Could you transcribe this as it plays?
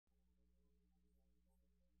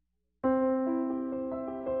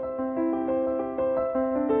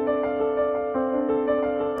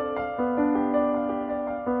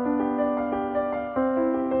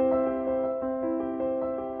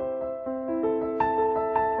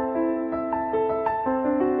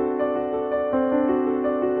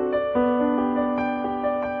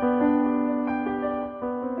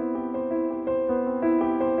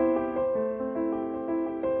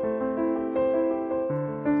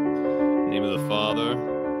of the Father,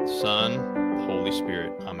 the Son, the Holy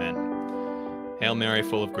Spirit. Amen. Hail Mary,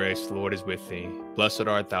 full of grace, the Lord is with thee. Blessed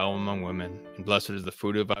art thou among women, and blessed is the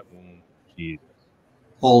fruit of thy womb, Jesus.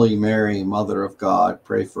 Holy Mary, Mother of God,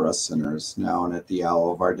 pray for us sinners, now and at the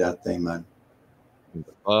hour of our death. Amen. The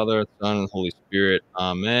Father, Son, and Holy Spirit.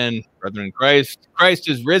 Amen. Brethren in Christ, Christ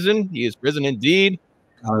is risen. He is risen indeed.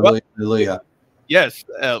 Hallelujah. Yes,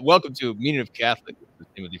 welcome to Meaning of Catholic. This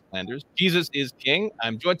is Timothy Flanders. Jesus is King.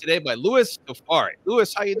 I'm joined today by Louis Tofari.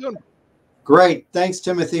 Louis, how you doing? Great. Thanks,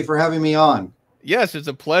 Timothy, for having me on. Yes, it's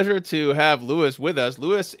a pleasure to have Louis with us.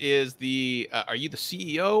 Louis is the, are you the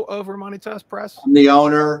CEO of Romanitas Press? I'm the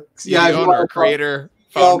owner. Yeah, the owner, creator,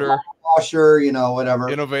 founder, washer, whatever.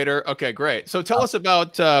 Innovator. Okay, great. So tell us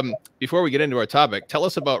about, before we get into our topic, tell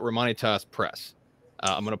us about Romanitas Press.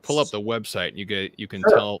 I'm going to pull up the website. You can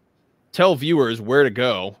Sure. tell viewers where to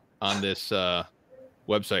go on this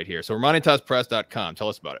website here. So romanitaspress.com. Tell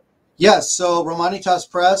us about it. Yes. So Romanitas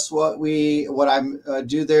Press, what I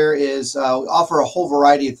do there is offer a whole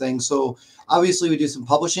variety of things. So obviously we do some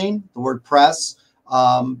publishing, the word press,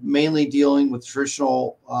 mainly dealing with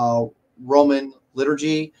traditional Roman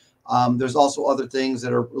liturgy. There's also other things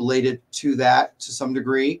that are related to that to some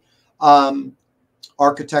degree.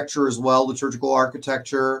 Architecture as well, liturgical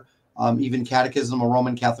architecture, even Catechism, a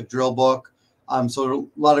Roman Catholic drill book. So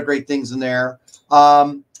a lot of great things in there.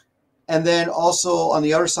 And then also on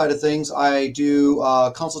the other side of things, I do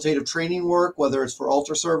consultative training work, whether it's for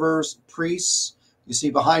altar servers, priests. You see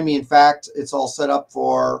behind me, in fact, it's all set up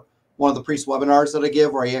for one of the priest webinars that I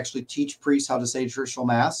give, where I actually teach priests how to say traditional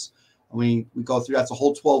mass. We go through, that's a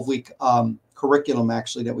whole 12-week curriculum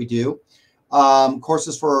actually that we do.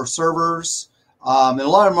 Courses for servers, and a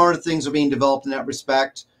lot of other things are being developed in that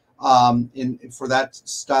respect. For that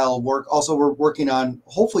style of work. Also, we're working on,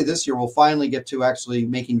 hopefully this year, we'll finally get to actually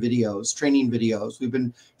making videos, training videos. We've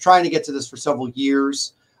been trying to get to this for several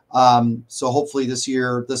years. So hopefully this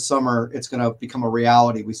year, this summer, it's going to become a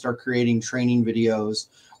reality. We start creating training videos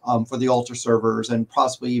for the altar servers and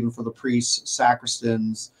possibly even for the priests,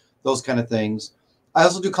 sacristans, those kind of things. I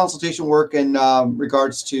also do consultation work in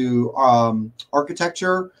regards to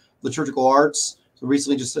architecture, liturgical arts. So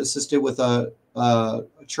recently just assisted with a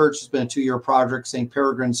church. It's been a 2-year project, St.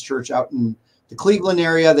 Peregrine's Church out in the Cleveland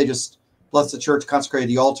area. They just blessed the church, consecrated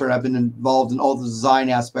the altar, and I've been involved in all the design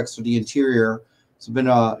aspects of the interior. It's been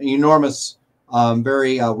an enormous,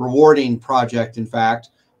 very rewarding project, in fact,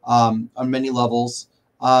 on many levels.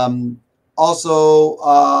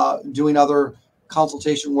 Also doing other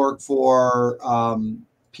consultation work for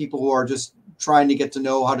people who are just trying to get to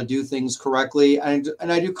know how to do things correctly. And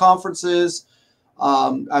I do conferences.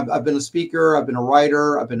 I've been a speaker, I've been a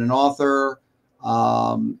writer, I've been an author,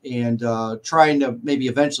 and trying to maybe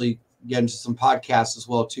eventually get into some podcasts as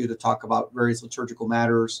well, too, to talk about various liturgical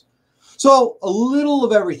matters. So a little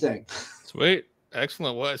of everything. Sweet.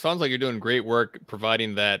 Excellent. Well, it sounds like you're doing great work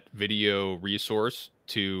providing that video resource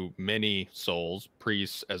to many souls,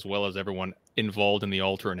 priests, as well as everyone involved in the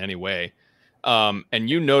altar in any way. And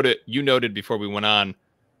you noted before we went on,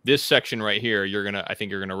 this section right here, I think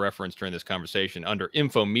you're gonna reference during this conversation under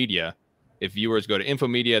info media. If viewers go to info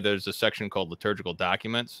media, there's a section called liturgical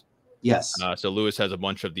documents. Yes. So Louis has a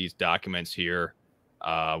bunch of these documents here,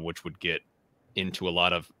 which would get into a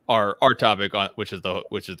lot of our topic on which is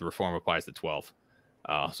the Reform of Pius XII.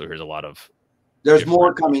 So here's a lot of. There's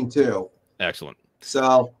more coming too. Excellent.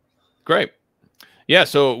 So great. Yeah.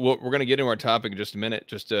 So we're going to get into our topic in just a minute.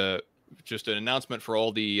 Just an announcement for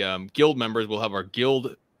all the guild members. We'll have our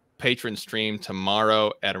guild patron stream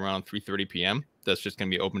tomorrow at around 3:30 p.m. That's just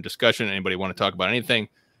going to be open discussion. Anybody want to talk about anything,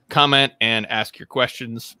 comment and ask your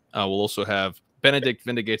questions. We'll also have Benedict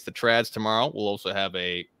Vindicates the Trads tomorrow. We'll also have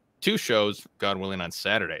 2 shows, God willing, on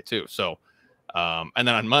Saturday too. So, and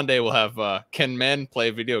then on Monday we'll have Can Men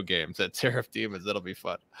Play Video Games at Seraph Demons. That'll be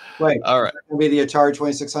fun. Wait, all right. Is that going to be the Atari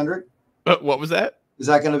 2600? What was that? Is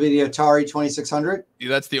that going to be the Atari 2600?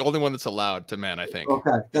 That's the only one that's allowed to men, I think.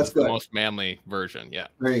 Okay, that's good. The most manly version. Yeah.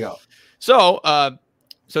 There you go. So,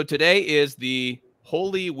 so today is the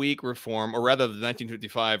Holy Week reform, or rather the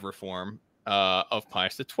 1955 reform of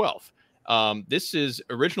Pius XII. This is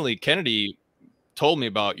originally, Kennedy told me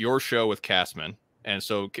about your show with Cassman. And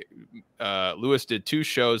so Louis did 2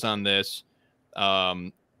 shows on this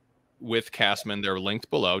with Cassman. They're linked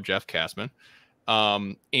below, Jeff Cassman.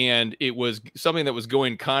 And it was something that was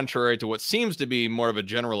going contrary to what seems to be more of a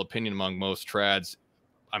general opinion among most trads.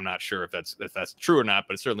 I'm not sure if that's true or not,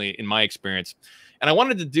 but it's certainly in my experience. And I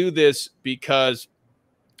wanted to do this because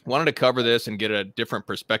I wanted to cover this and get a different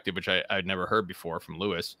perspective, which I'd never heard before from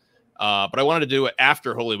Louis. But I wanted to do it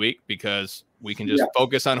after Holy Week because we can just Yeah.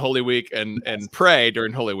 focus on Holy Week and pray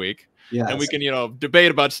during Holy Week. Yes. And we can,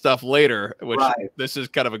 debate about stuff later, which Right. this is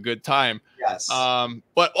kind of a good time. Yes.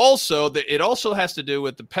 But also, it also has to do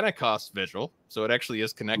with the Pentecost Vigil. So it actually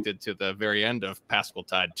is connected to the very end of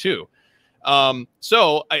Paschaltide too.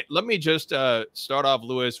 So let me just start off,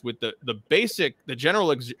 Louis, with the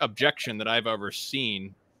general objection that I've ever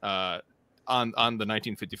seen on the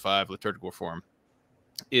 1955 liturgical reform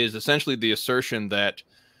is essentially the assertion that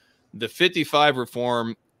the 55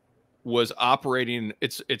 reform was operating.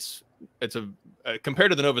 It's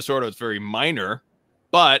compared to the Novus Ordo, it's very minor,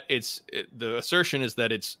 but the assertion is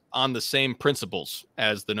that it's on the same principles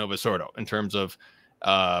as the Novus Ordo in terms of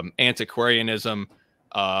antiquarianism,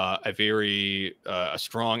 a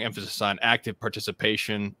strong emphasis on active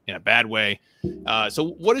participation in a bad way.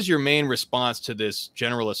 So what is your main response to this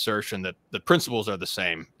general assertion that the principles are the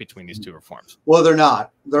same between these two reforms? Well, they're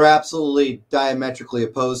not. They're absolutely diametrically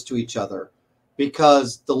opposed to each other,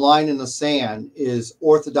 because the line in the sand is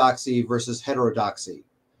orthodoxy versus heterodoxy.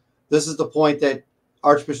 This is the point that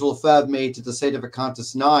Archbishop Lefebvre made to the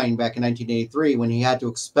Sedevacantist 9 back in 1983 when he had to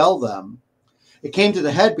expel them. It came to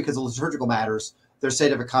the head because of liturgical matters, their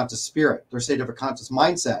Sedevacantist spirit, their Sedevacantist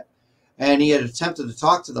mindset. And he had attempted to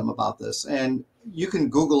talk to them about this. And you can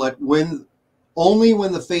Google it only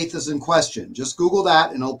when the faith is in question. Just Google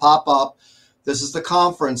that and it'll pop up. This is the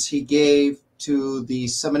conference he gave to the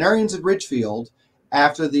seminarians at Ridgefield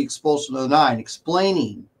after the expulsion of the 9,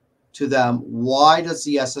 explaining to them why does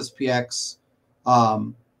the SSPX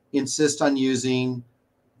insist on using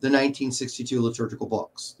the 1962 liturgical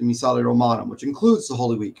books, the Missale Romanum, which includes the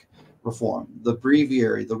Holy Week reform, the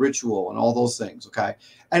breviary, the ritual, and all those things, okay?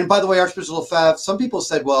 And by the way, Archbishop Lefebvre, some people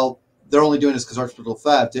said, well, they're only doing this because Archbishop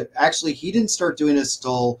Lefebvre actually, he didn't start doing this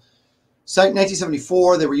till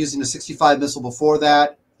 1974. They were using the 65 Missal before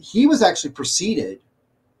that. He was actually preceded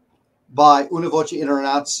by Una Voce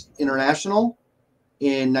International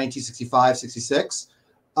in 1965-66,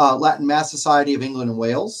 Latin Mass Society of England and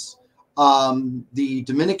Wales, the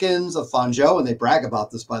Dominicans of Fangeau, and they brag about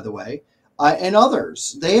this, by the way, and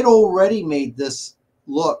others. They had already made this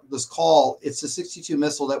call. It's the 62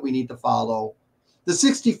 Missal that we need to follow. The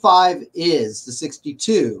 65 is the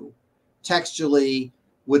 62 textually,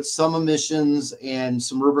 with some omissions and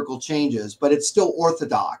some rubrical changes, but it's still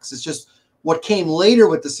orthodox. It's just what came later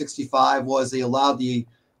with the 65 was they allowed the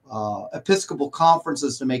Episcopal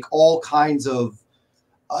conferences to make all kinds of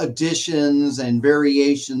additions and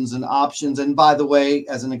variations and options. And by the way,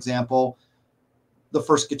 as an example, the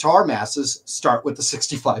first guitar masses start with the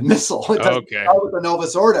 65 Missal. It doesn't start with the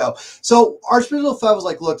Novus Ordo. So Archbishop Lefebvre was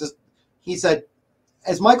like, look, he said,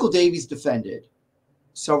 as Michael Davies defended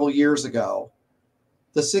several years ago,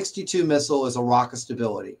 the 62 Missal is a rock of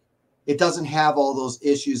stability. It doesn't have all those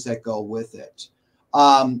issues that go with it.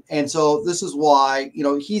 And so this is why,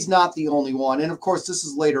 he's not the only one. And of course, this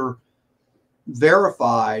is later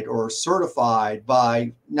verified or certified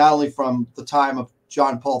by not only from the time of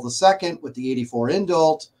John Paul II with the 84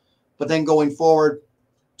 Indult, but then going forward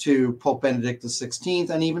to Pope Benedict XVI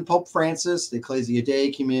and even Pope Francis, the Ecclesia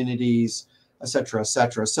Dei communities, et cetera, et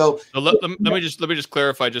cetera. So let me just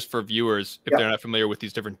clarify, just for viewers, if they're not familiar with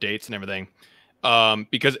these different dates and everything,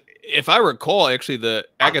 because if I recall, actually the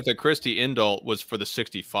Agatha Christie Indult was for the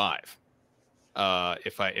 65.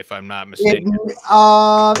 If I'm not mistaken,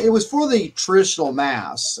 it was for the traditional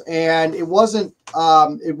mass, and it wasn't.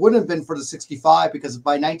 It wouldn't have been for the 65 because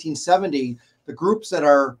by 1970, the groups that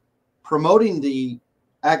are promoting the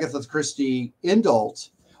Agatha Christie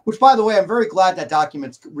Indult, which, by the way, I'm very glad that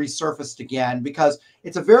document's resurfaced again because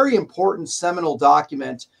it's a very important seminal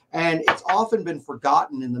document, and it's often been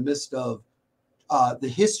forgotten in the midst of the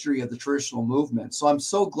history of the traditional movement. So I'm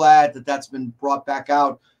so glad that that's been brought back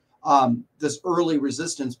out, this early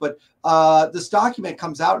resistance. But this document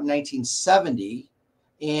comes out in 1970,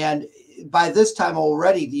 and by this time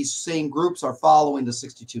already, these same groups are following the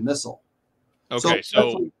 62 Missal. Okay,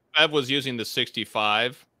 so Bev was using the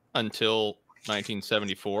 65 until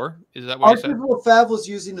 1974. Is that what you said? Archbishop Lefebvre was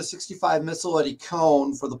using the 65 Missal at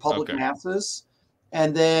Icone for the public masses,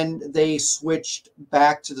 and then they switched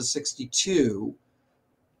back to the 62.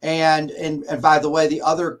 And by the way, the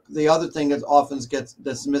other thing that often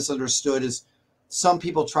that's misunderstood is some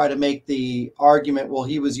people try to make the argument, well,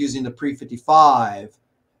 he was using the pre-55.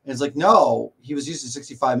 And it's like, no, he was using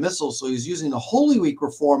 65 Missals, so he was using the Holy Week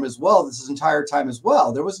reform as well this entire time as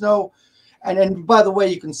well. There was no, and by the way,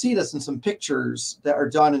 you can see this in some pictures that are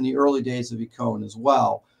done in the early days of Icone as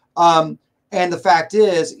well. And the fact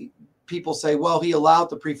is, people say, well, he allowed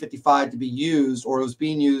the pre-55 to be used, or it was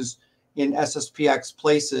being used in SSPX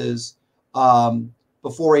places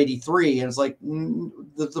before 83. And it's like,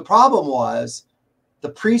 the problem was the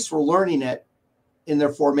priests were learning it in their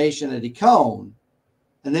formation at Icone.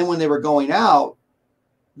 And then when they were going out,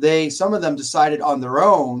 some of them decided on their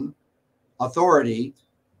own authority,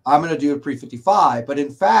 I'm going to do it pre-55. But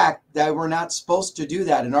in fact, they were not supposed to do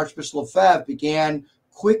that. And Archbishop Lefebvre began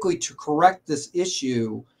quickly to correct this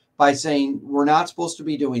issue by saying, we're not supposed to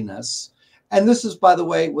be doing this. And this is, by the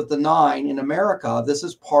way, with the 9 in America, this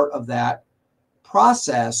is part of that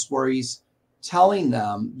process where he's telling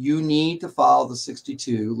them, you need to follow the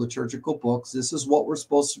 62 liturgical books. This is what we're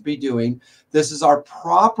supposed to be doing. This is our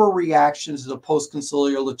proper reaction to the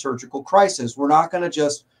post-conciliar liturgical crisis. We're not going to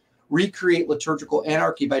just recreate liturgical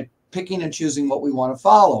anarchy by picking and choosing what we want to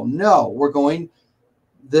follow. No,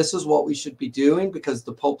 this is what we should be doing because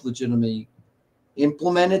the Pope legitimately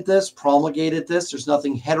implemented this, promulgated this. There's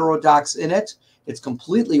nothing heterodox in it. It's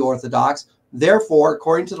completely orthodox. Therefore,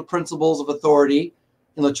 according to the principles of authority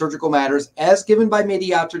in liturgical matters, as given by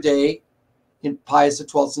Mediator Dei in Pius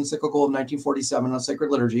XII's encyclical of 1947 on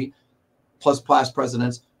sacred liturgy, plus past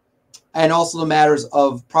presidents, and also the matters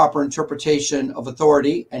of proper interpretation of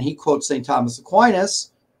authority, and he quotes St. Thomas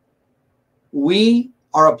Aquinas, we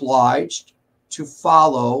are obliged to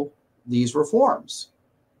follow these reforms.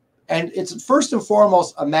 And it's first and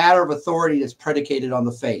foremost a matter of authority that's predicated on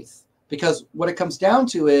the faith. Because what it comes down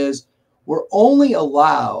to is we're only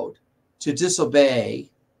allowed to disobey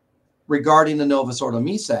regarding the Novus Ordo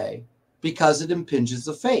Missae because it impinges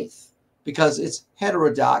the faith, because it's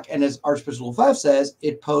heterodox. And as Archbishop Lefebvre says,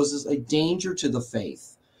 it poses a danger to the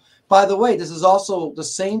faith. By the way, this is also the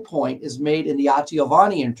same point is made in the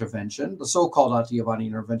Attiovani intervention, the so-called Attiovani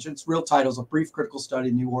intervention. Its real title is A Brief Critical Study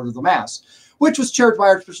in the New Order of the Mass, which was chaired by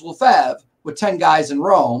Archbishop Lefebvre with 10 guys in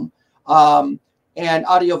Rome. And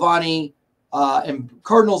Attiovani and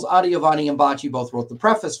Cardinals Attiovani and Bacci both wrote the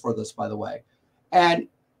preface for this, by the way. And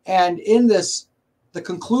in this, the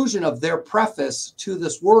conclusion of their preface to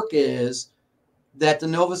this work is that the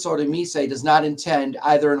Novus Ordo Missae does not intend,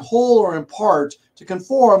 either in whole or in part, to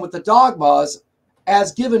conform with the dogmas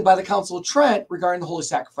as given by the Council of Trent regarding the Holy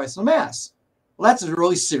Sacrifice of the Mass. Well, that's a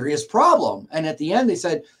really serious problem. And at the end, they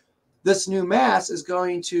said, this new Mass is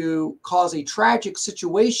going to cause a tragic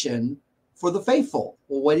situation for the faithful.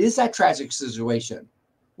 Well, what is that tragic situation?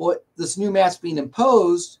 Well, this new Mass being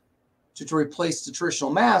imposed to replace the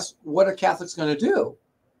traditional Mass, what are Catholics going to do?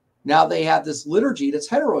 Now they have this liturgy that's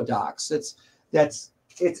heterodox. It's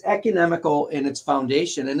ecumenical in its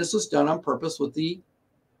foundation, and this was done on purpose with the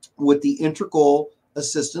integral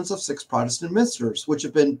assistance of 6 Protestant ministers, which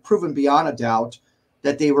have been proven beyond a doubt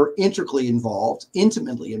that they were intimately involved.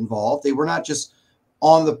 They were not just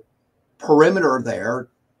on the perimeter there,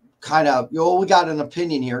 kind of, we got an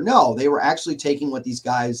opinion here. No, they were actually taking what these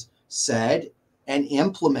guys said and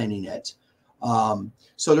implementing it.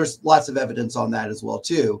 So there's lots of evidence on that as well,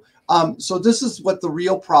 too. So this is what the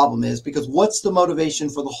real problem is, because what's the motivation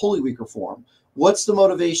for the Holy Week reform? What's the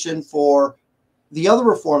motivation for the other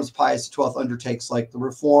reforms Pius XII undertakes, like the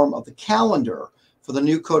reform of the calendar, for the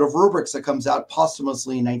new Code of Rubrics that comes out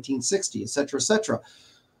posthumously in 1960, et cetera, et cetera?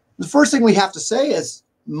 The first thing we have to say is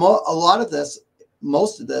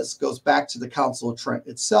most of this goes back to the Council of Trent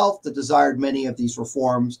itself that desired many of these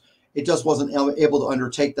reforms. It just wasn't able to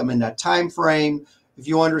undertake them in that time frame. If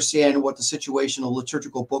you understand what the situation of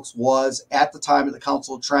liturgical books was at the time of the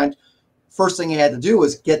Council of Trent, first thing he had to do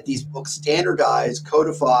was get these books standardized,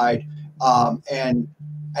 codified, and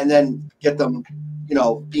then get them,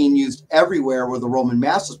 being used everywhere where the Roman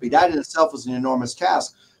Mass was be. That in itself was an enormous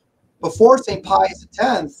task. Before St. Pius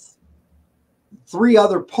X, 3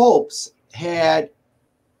 other popes had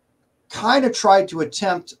kind of tried to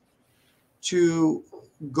attempt to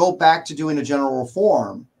go back to doing a general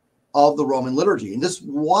reform of the Roman liturgy, and this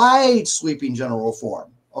wide sweeping general reform.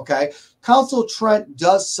 Okay. Council of Trent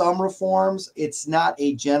does some reforms. It's not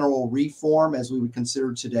a general reform as we would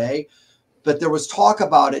consider today, but there was talk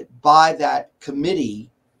about it by that committee.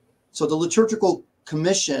 So the liturgical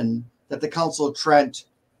commission that the Council of Trent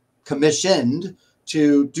commissioned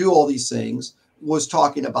to do all these things was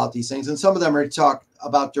talking about these things. And some of them are talked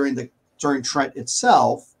about during Trent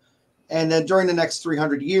itself. And then during the next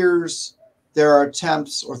 300 years, there are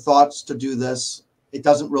attempts or thoughts to do this. It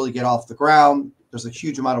doesn't really get off the ground. There's a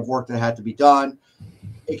huge amount of work that had to be done.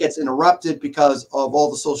 It gets interrupted because of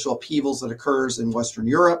all the social upheavals that occurs in Western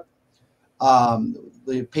Europe.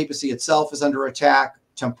 The papacy itself is under attack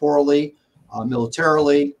temporally,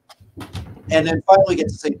 militarily. And then finally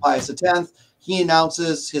gets to St. Pius X. He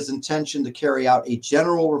announces his intention to carry out a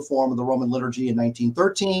general reform of the Roman liturgy in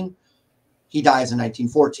 1913. He dies in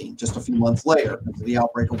 1914, just a few months later, after the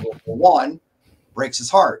outbreak of World War I, breaks his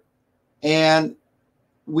heart. And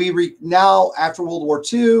now after World War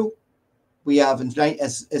II, we have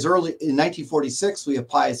as early in 1946, we have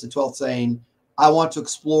Pius XII saying, I want to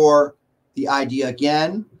explore the idea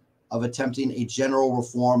again of attempting a general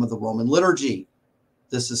reform of the Roman liturgy.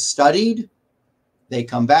 This is studied. They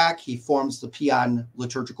come back. He forms the Peon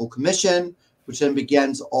Liturgical Commission, which then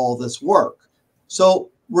begins all this work. So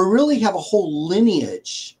we really have a whole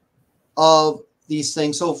lineage of these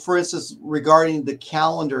things. So, for instance, regarding the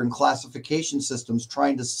calendar and classification systems,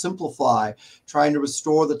 trying to simplify, trying to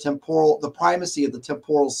restore the primacy of the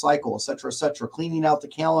temporal cycle, et cetera, cleaning out the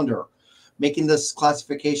calendar, making this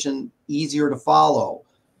classification easier to follow.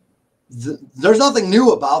 There's nothing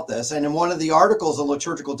new about this. And in one of the articles in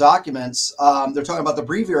Liturgical Documents, they're talking about the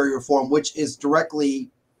breviary reform, which is directly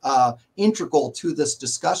integral to this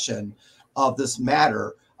discussion of this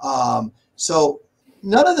matter. So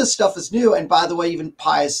none of this stuff is new. And by the way, even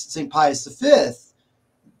St. Pius V,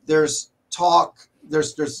 there's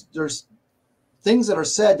things that are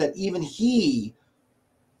said that even he,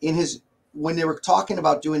 when they were talking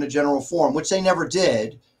about doing a general reform, which they never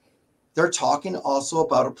did, they're talking also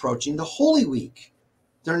about approaching the Holy Week.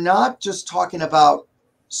 They're not just talking about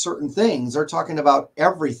certain things. They're talking about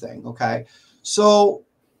everything. Okay. So,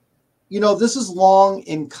 this is long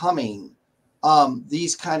in coming,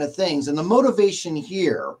 these kind of things. And the motivation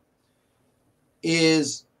here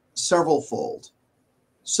is severalfold.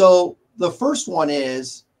 So the first one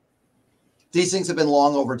is these things have been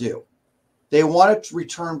long overdue. They want to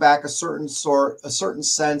return back a certain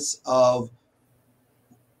sense of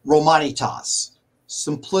Romanitas,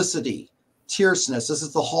 simplicity, tierceness. This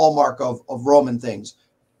is the hallmark of Roman things.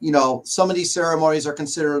 Some of these ceremonies are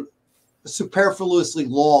considered superfluously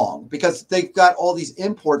long because they've got all these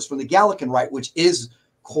imports from the Gallican Rite, which is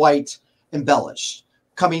quite embellished,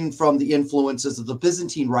 coming from the influences of the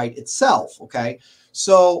Byzantine Rite itself. Okay.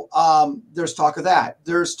 So there's talk of that.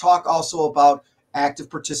 There's talk also about active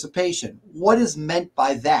participation. What is meant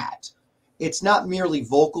by that? It's not merely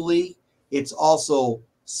vocally, it's also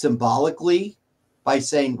symbolically, by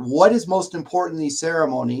saying what is most important in these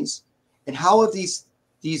ceremonies and how have these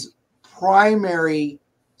primary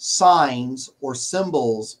signs or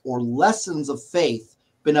symbols or lessons of faith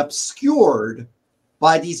been obscured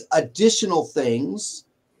by these additional things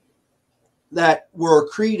that were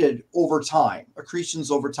accretions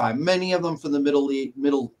over time, many of them from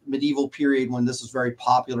the medieval period when this was very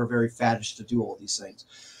popular, very faddish to do all these things.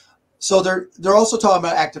 So they're also talking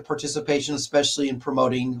about active participation, especially in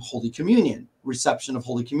promoting Holy Communion, reception of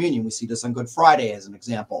Holy Communion. We see this on Good Friday as an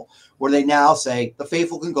example, where they now say the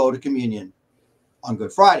faithful can go to communion on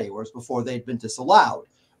Good Friday, whereas before they'd been disallowed.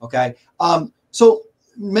 Okay. So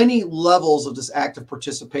many levels of this active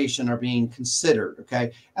participation are being considered.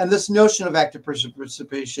 Okay. And this notion of active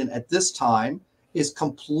participation at this time is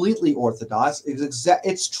completely orthodox.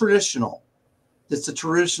 It's traditional. It's a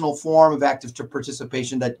traditional form of active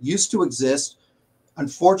participation that used to exist,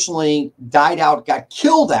 unfortunately died out, got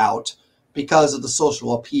killed out because of the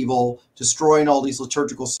social upheaval, destroying all these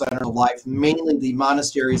liturgical centers of life, mainly the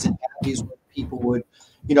monasteries and abbeys where people would,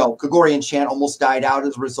 Gregorian chant almost died out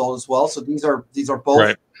as a result as well. So these are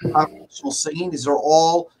both congregational singing. These are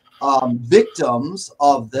all victims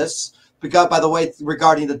of this. Because, by the way,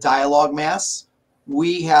 regarding the dialogue mass,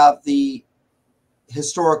 we have the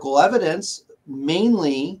historical evidence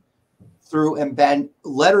mainly through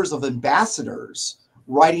letters of ambassadors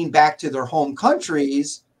writing back to their home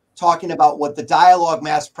countries, talking about what the dialogue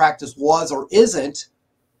mass practice was or isn't,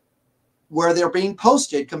 where they're being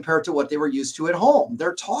posted compared to what they were used to at home.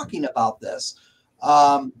 They're talking about this.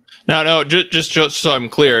 No, just so I'm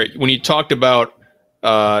clear, when you talked about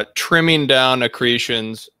trimming down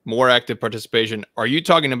accretions, more active participation, are you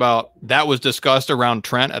talking about that was discussed around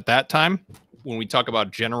Trent at that time when we talk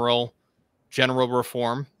about general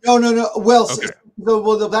reform? No. Well, okay.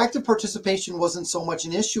 The active participation wasn't so much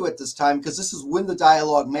an issue at this time because this is when the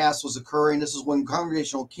dialogue mass was occurring. This is when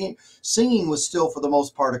congregational singing was still, for the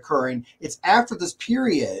most part, occurring. It's after this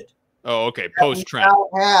period. Oh, okay. Post-Trent. Now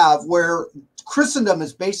have where Christendom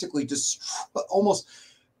is basically just almost.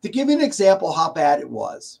 To give you an example, how bad it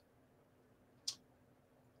was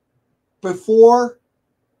before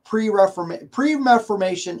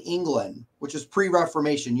pre-Reformation England, which is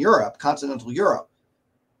pre-Reformation Europe, continental Europe.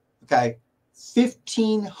 Okay,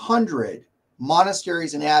 1,500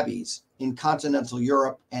 monasteries and abbeys in continental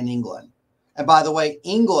Europe and England. And by the way,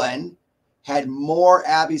 England had more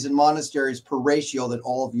abbeys and monasteries per ratio than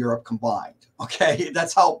all of Europe combined. Okay,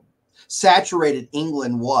 that's how saturated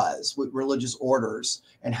England was with religious orders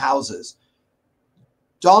and houses.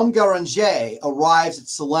 Dom Guéranger arrives at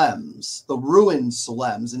Salem, the ruined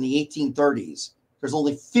Salem, in the 1830s. There's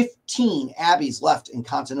only 15 abbeys left in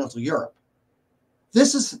continental Europe.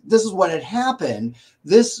 This is what had happened.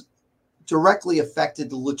 This directly affected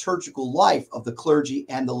the liturgical life of the clergy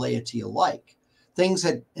and the laity alike. Things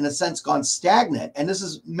had, in a sense, gone stagnant. And this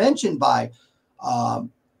is mentioned by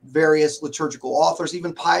various liturgical authors.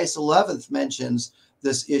 Even Pius XI mentions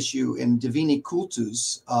this issue in Divini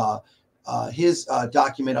Cultus, his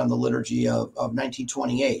document on the liturgy of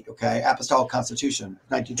 1928, okay? Apostolic Constitution,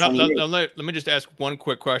 1928. Now, let me just ask one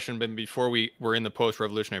quick question before we're in the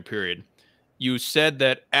post-revolutionary period. You said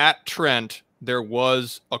that at Trent, there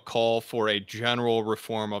was a call for a general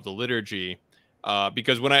reform of the liturgy,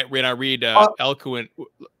 because when I read Elko and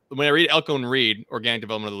Reed, Organic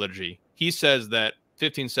Development of the Liturgy, he says that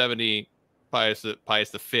 1570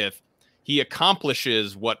 Pius V, he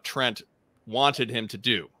accomplishes what Trent wanted him to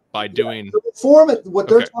do by doing reform. What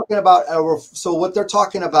they're talking about. So what they're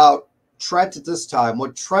talking about Trent at this time.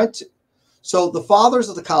 So the fathers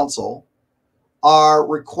of the council are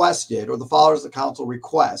requested, or the fathers of the council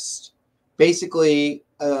request, basically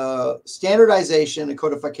standardization and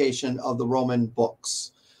codification of the Roman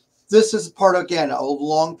books. This is part of, again, a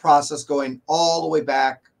long process going all the way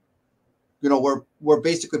back, where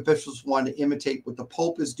basically bishops want to imitate what the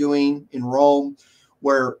Pope is doing in Rome,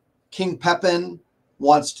 where King Pepin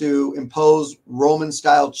wants to impose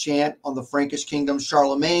Roman-style chant on the Frankish kingdom.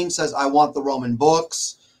 Charlemagne says, I want the Roman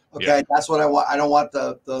books. Okay, yeah. That's what I want. I don't want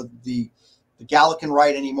the Gallican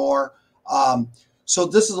rite anymore. So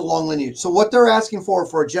this is a long lineage. So what they're asking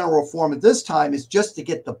for a general reform at this time is just to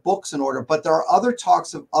get the books in order. But there are other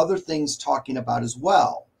talks of other things talking about as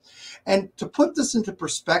well. And to put this into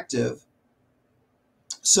perspective,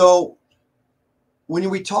 so when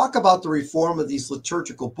we talk about the reform of these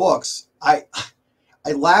liturgical books, I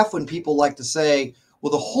laugh when people like to say,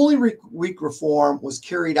 well, the Holy Week reform was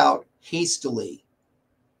carried out hastily.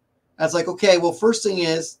 And it's like, okay, well, first thing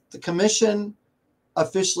is the commission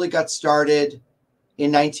officially got started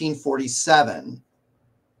in 1947.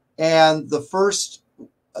 And the first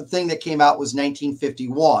thing that came out was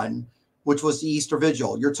 1951, which was the Easter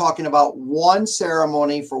Vigil. You're talking about one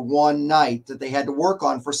ceremony for one night that they had to work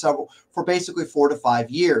on for basically 4 to 5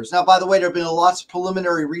 years. Now, by the way, there have been lots of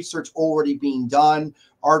preliminary research already being done,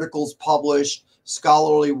 articles published,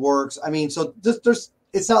 scholarly works. I mean, so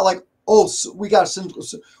it's not like, oh, so we got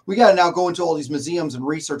to now go into all these museums and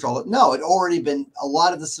research all that. No, a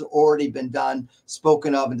lot of this has already been done,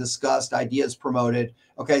 spoken of and discussed, ideas promoted.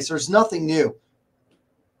 Okay, so there's nothing new.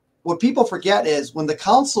 What people forget is when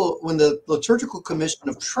the Liturgical Commission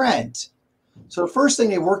of Trent, so the first thing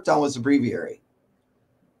they worked on was the breviary,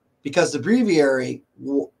 because the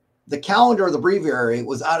calendar of the breviary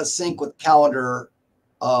was out of sync with the calendar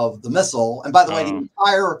of the Missal. And by the way, the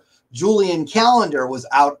entire Julian calendar was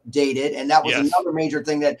outdated, and that was another major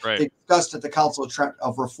thing that they discussed at the Council of Trent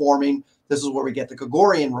of reforming. This is where we get the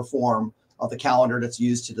Gregorian reform of the calendar that's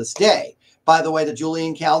used to this day. By the way, the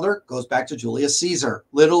Julian calendar goes back to Julius Caesar.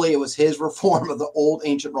 Literally, it was his reform of the old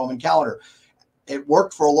ancient Roman calendar. It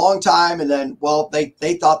worked for a long time, and then, well, they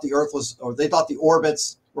thought the Earth was, or they thought the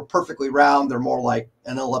orbits were perfectly round. They're more like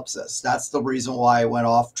an ellipsis. That's the reason why it went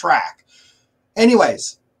off track.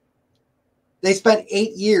 Anyways, they spent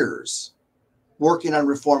 8 years working on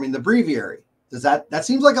reforming the breviary. That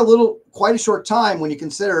seems like quite a short time when you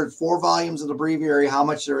consider 4 volumes of the breviary, how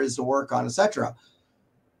much there is to work on, etc.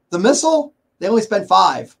 The Missal, they only spent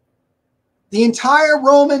 5. The entire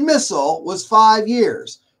Roman Missal was 5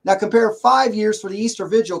 years. Now compare 5 years for the Easter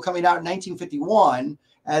Vigil coming out in 1951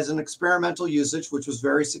 as an experimental usage, which was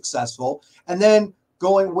very successful, and then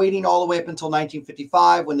waiting all the way up until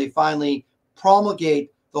 1955 when they finally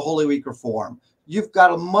promulgate the Holy Week reform. You've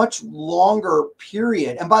got a much longer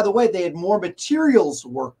period. And by the way, they had more materials to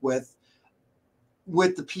work with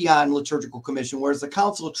the Pian Liturgical Commission, whereas the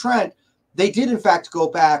Council of Trent, they did, in fact, go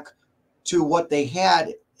back to what they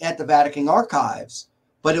had at the Vatican archives,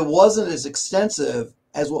 but it wasn't as extensive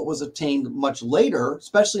as what was obtained much later,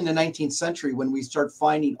 especially in the 19th century when we start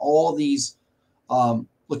finding all these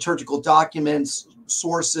liturgical documents,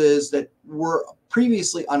 sources that were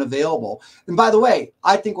previously unavailable. And by the way,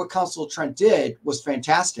 I think what Council of Trent did was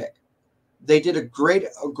fantastic. They did a great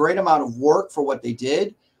amount of work for what they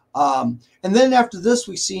did. And then after this,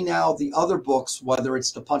 we see now the other books, whether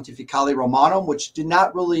it's the Pontificale Romanum, which did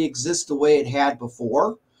not really exist the way it had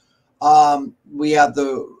before. We have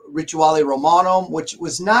the Rituale Romanum, which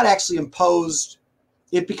was not actually imposed.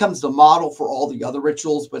 It becomes the model for all the other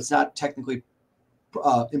rituals, but it's not technically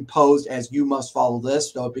imposed as you must follow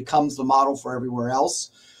this, though it becomes the model for everywhere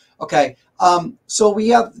else. Okay, so we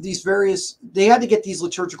have these they had to get these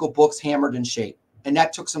liturgical books hammered in shape, and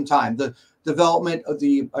that took some time. development of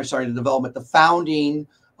the founding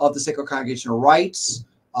of the Sacred Congregation of Rites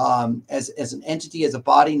as an entity, as a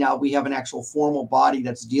body. Now we have an actual formal body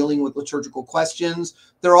that's dealing with liturgical questions.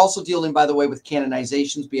 They're also dealing, by the way, with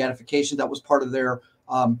canonizations, beatification. That was part of their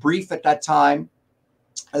brief at that time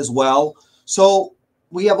as well. So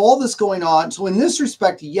we have all this going on. So in this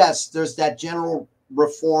respect, yes, there's that general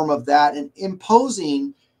reform of that, and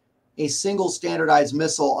imposing a single standardized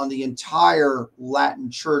missal on the entire Latin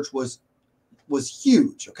church was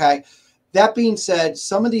huge. Okay. That being said,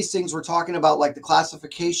 some of these things we're talking about, like the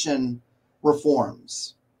classification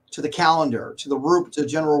reforms to the calendar, to the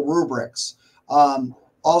general rubrics.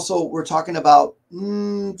 Also, we're talking about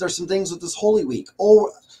there's some things with this Holy Week. Oh,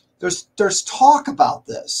 there's talk about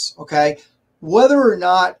this. Okay, whether or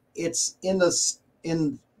not it's in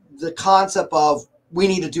the concept of we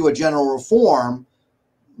need to do a general reform,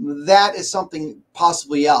 that is something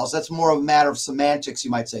possibly else. That's more of a matter of semantics,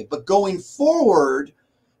 you might say. But going forward,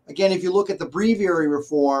 again, if you look at the breviary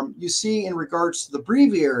reform, you see in regards to the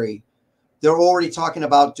breviary, they're already talking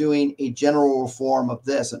about doing a general reform of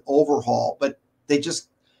this, an overhaul. But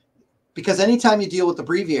because anytime you deal with the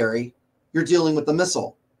breviary, you're dealing with the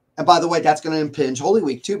missal. And by the way, that's going to impinge Holy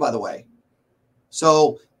Week too, by the way.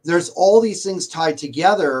 So there's all these things tied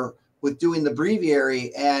together with doing the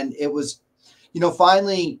breviary. And it was,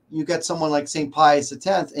 finally you get someone like St. Pius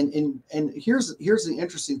X. And here's the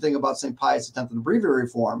interesting thing about St. Pius X and the breviary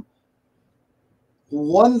reform.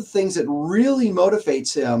 One of the things that really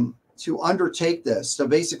motivates him to undertake this, so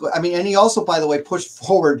basically, and he also, by the way, pushed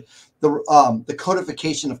forward the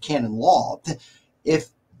codification of canon law.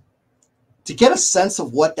 To get a sense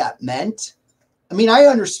of what that meant, I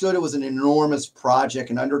understood it was an enormous project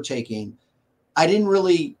and undertaking. I didn't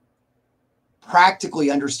really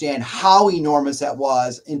practically understand how enormous that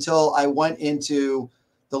was until I went into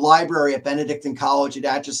the library at Benedictine College at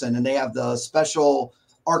Atchison, and they have the special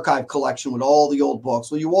archive collection with all the old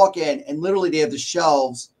books. Well, you walk in and literally they have the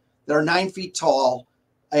shelves that are 9 feet tall,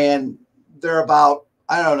 and they're about,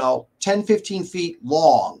 10, 15 feet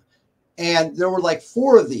long. And there were like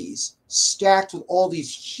 4 of these stacked with all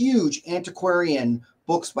these huge antiquarian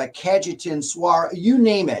books by Cajetan, Suarez, you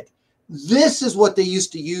name it. This is what they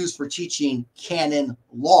used to use for teaching canon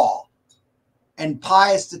law. And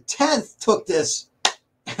Pius X took this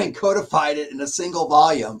and codified it in a single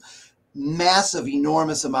volume. Massive,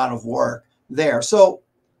 enormous amount of work there. So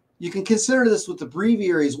you can consider this with the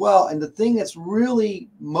breviary as well. And the thing that's really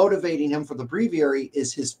motivating him for the breviary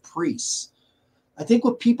is his priests. I think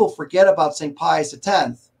what people forget about St. Pius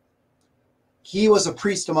X, he was a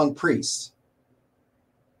priest among priests.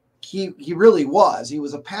 He really was. He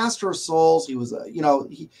was a pastor of souls. He was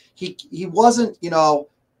he wasn't,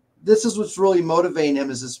 this is what's really motivating him,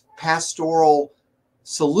 is his pastoral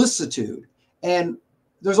solicitude. And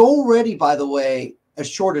there's already, by the way, a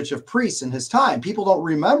shortage of priests in his time. People don't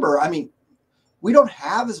remember. We don't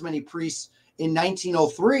have as many priests in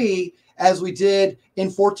 1903 as we did in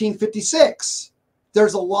 1456.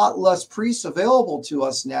 There's a lot less priests available to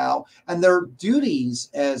us now, and their duties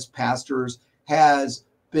as pastors has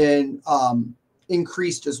been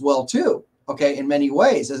increased as well too, okay, in many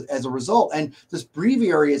ways as a result. And this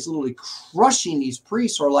breviary is literally crushing these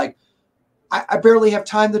priests who are like, I barely have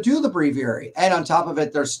time to do the breviary. And on top of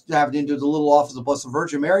it, they're having to do the little office of Blessed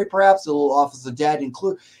Virgin Mary, perhaps, the little office of dead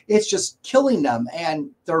include. It's just killing them. And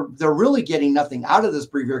they're really getting nothing out of this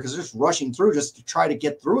breviary because they're just rushing through just to try to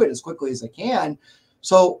get through it as quickly as they can.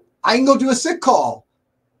 So I can go do a sick call,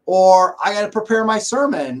 or I got to prepare my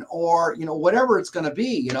sermon, or, whatever it's going to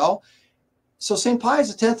be, So St.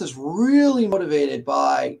 Pius X is really motivated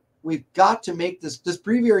by, we've got to make this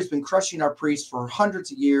breviary has been crushing our priests for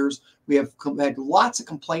hundreds of years. We have had lots of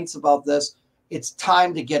complaints about this. It's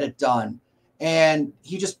time to get it done. And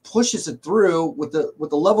he just pushes it through with the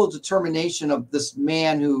level of determination of this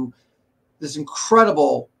man this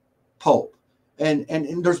incredible Pope. And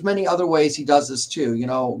there's many other ways he does this too,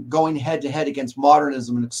 going head to head against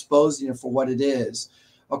modernism and exposing it for what it is.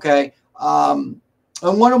 Okay. And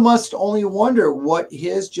one must only wonder what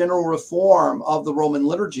his general reform of the Roman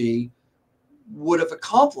liturgy would have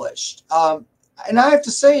accomplished. And I have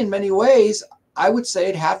to say, in many ways, I would say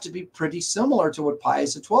it'd have to be pretty similar to what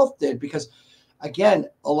Pius XII did, because, again,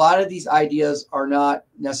 a lot of these ideas are not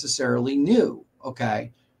necessarily new,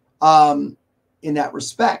 okay, in that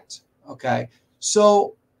respect, okay?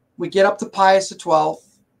 So we get up to Pius XII.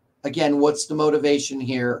 Again, what's the motivation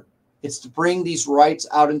here? It's to bring these rites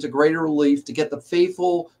out into greater relief, to get the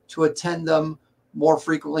faithful to attend them more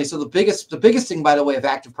frequently. So the biggest thing, by the way, of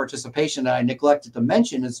active participation that I neglected to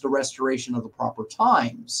mention is the restoration of the proper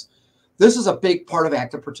times. This is a big part of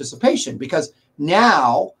active participation, because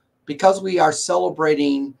now because we are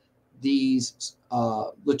celebrating these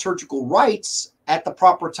liturgical rites at the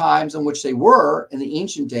proper times in which they were in the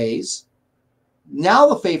ancient days, now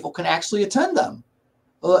the faithful can actually attend them.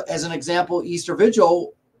 As an example, Easter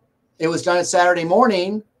Vigil, it was done at Saturday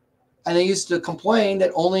morning, and they used to complain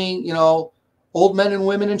that only, you know, old men and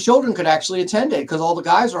women and children could actually attend it because all the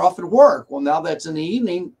guys are off at work. Well, now that's in the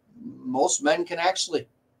evening, most men can actually.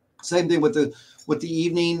 Same thing with the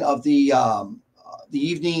evening of the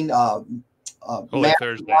evening Holy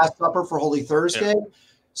Thursday. Last Supper for Holy Thursday. Yeah.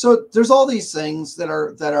 So there's all these things that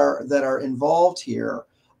are involved here.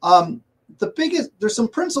 There's some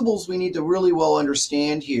principles we need to really well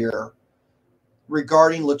understand here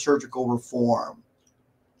regarding liturgical reform.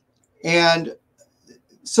 And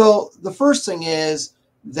so the first thing is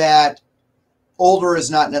that older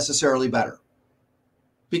is not necessarily better,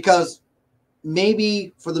 because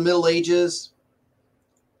maybe for the Middle Ages,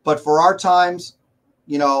 but for our times,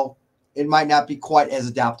 you know, it might not be quite as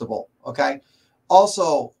adaptable. Okay.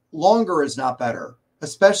 Also, longer is not better,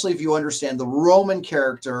 especially if you understand the Roman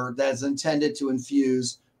character that is intended to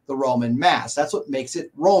infuse the Roman Mass. That's what makes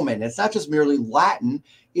it Roman. It's not just merely Latin.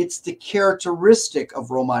 It's the characteristic of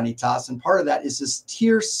Romanitas. And part of that is this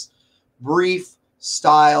terse, brief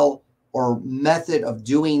style or method of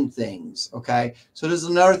doing things. Okay. So there's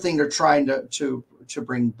another thing they're trying to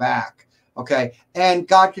bring back. Okay. And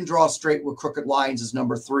God can draw straight with crooked lines is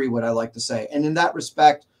number 3, what I like to say. And in that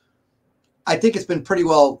respect, I think it's been pretty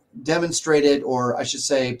well demonstrated, or I should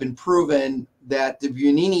say been proven, that the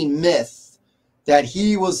Buonini myth, that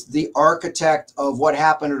he was the architect of what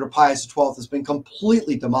happened under Pius XII, has been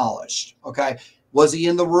completely demolished. Okay. Was he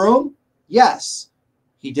in the room? Yes.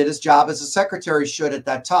 He did his job as a secretary should at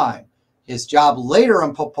that time. His job later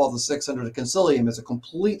on Pope Paul VI under the Concilium is a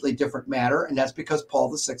completely different matter, and that's because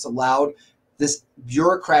Paul VI allowed this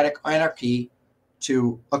bureaucratic anarchy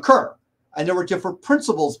to occur. And there were different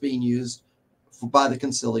principles being used by the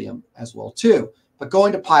Concilium as well, too. But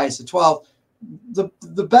going to Pius XII,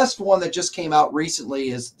 the best one that just came out recently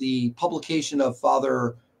is the publication of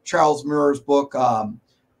Father Charles Muir's book,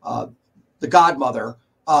 The Godmother,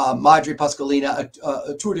 Madre Pasqualina,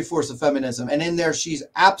 a tour de force of feminism. And in there, she's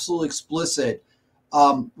absolutely explicit.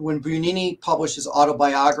 When Buonini published his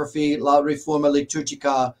autobiography, La Riforma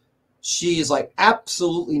Liturgica, she is like,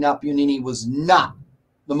 absolutely not. Buonini was not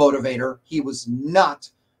the motivator. He was not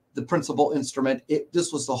the principal instrument.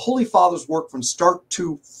 This was the Holy Father's work from start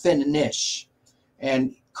to finish.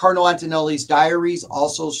 And Cardinal Antonelli's diaries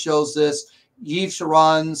also shows this. Yves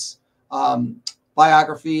Charon's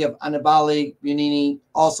biography of Annibale Buonini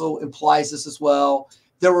also implies this as well.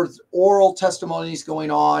 There were oral testimonies going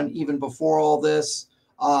on even before all this.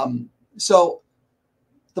 So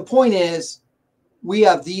the point is, we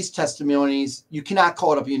have these testimonies. You cannot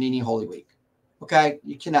call it a Buonini Holy Week. Okay,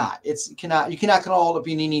 you cannot. You cannot call it a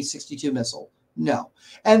Buonini 62 Missal. No.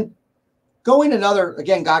 And going another,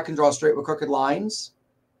 again, God can draw straight with crooked lines.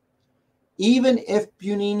 Even if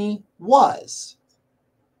Buonini was,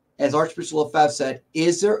 as Archbishop Lefebvre said,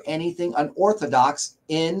 is there anything unorthodox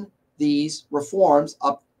in these reforms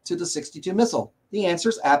up to the 62 Missal? The answer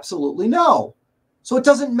is absolutely no. So it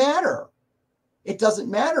doesn't matter. It doesn't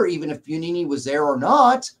matter even if Buonini was there or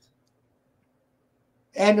not.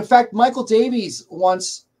 And in fact, Michael Davies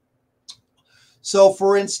once, so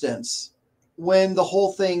for instance, when the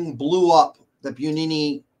whole thing blew up that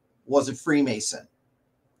Buonini was a Freemason,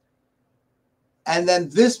 and then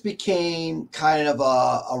this became kind of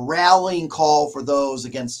a rallying call for those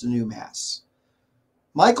against the new Mass,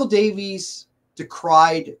 Michael Davies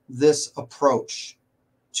decried this approach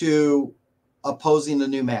to opposing the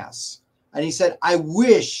new Mass. And he said, I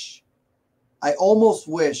almost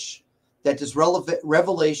wish that this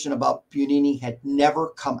revelation about Buonini had never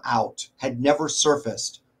come out, had never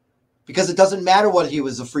surfaced, because it doesn't matter whether he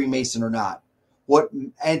was a Freemason or not.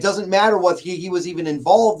 And it doesn't matter whether he was even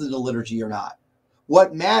involved in the liturgy or not.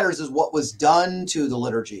 What matters is what was done to the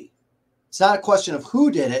liturgy. It's not a question of who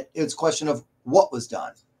did it. It's a question of what was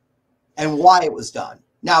done and why it was done.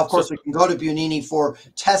 Now, of course, we can go to Buonini for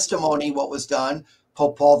testimony what was done,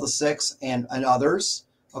 Pope Paul VI and others,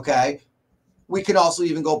 okay? We can also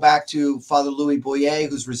even go back to Father Louis Boyer,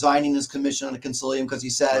 who's resigning his commission on the Concilium because he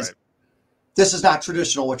says, right, this is not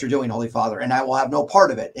traditional what you're doing, Holy Father, and I will have no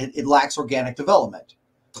part of it. It lacks organic development,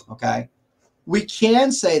 okay? We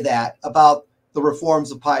can say that about the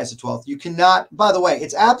reforms of Pius XII. You cannot, by the way,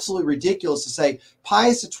 it's absolutely ridiculous to say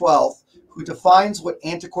Pius XII, who defines what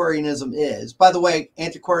antiquarianism is. By the way,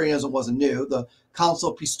 antiquarianism wasn't new. The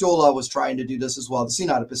Council of Pistola was trying to do this as well. The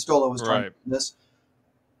Synod of Pistola was trying to do this.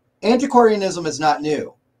 Antiquarianism is not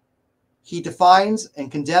new. He defines and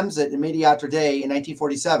condemns it in Mediator Dei in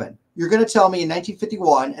 1947. You're going to tell me in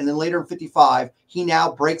 1951 and then later in 55, he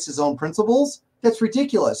now breaks his own principles? That's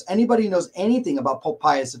ridiculous. Anybody who knows anything about Pope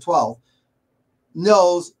Pius XII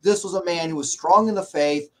knows this was a man who was strong in the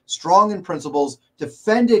faith, strong in principles,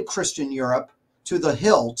 defended Christian Europe to the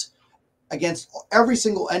hilt against every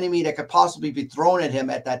single enemy that could possibly be thrown at him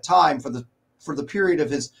at that time for the period of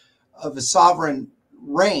his sovereign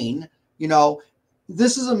reign. You know,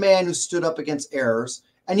 this is a man who stood up against errors.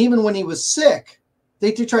 And even when he was sick,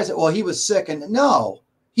 they did try to say, well, he was sick. And no,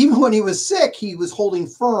 even when he was sick, he was holding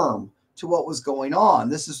firm to what was going on.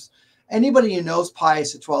 This is anybody who knows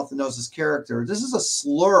Pius XII and knows his character. This is a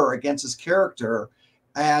slur against his character.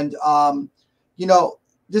 And, you know,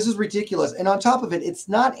 this is ridiculous. And on top of it, it's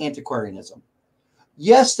not antiquarianism.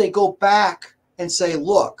 Yes, they go back and say,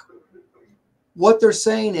 look, what they're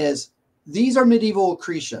saying is these are medieval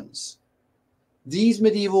accretions. These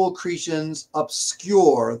medieval accretions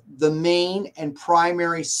obscure the main and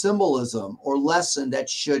primary symbolism or lesson that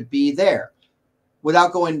should be there.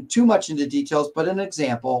 Without going too much into details, but an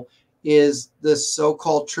example is the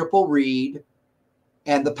so-called triple reed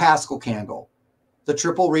and the Paschal candle. The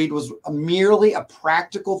triple reed was merely a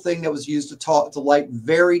practical thing that was used to light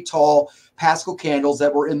very tall Paschal candles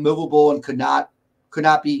that were immovable and could not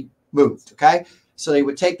be moved. Okay, so they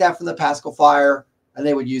would take that from the Paschal fire and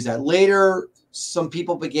they would use that. Later, some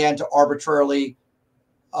people began to arbitrarily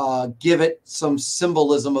give it some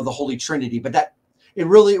symbolism of the Holy Trinity, but that it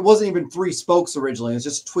wasn't even three spokes originally. It was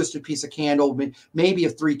just a twisted piece of candle, maybe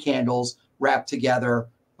of three candles wrapped together.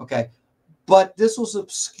 Okay. But this was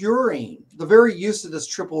obscuring, the very use of this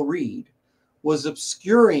triple reed was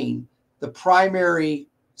obscuring the primary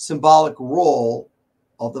symbolic role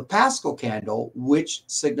of the Paschal candle, which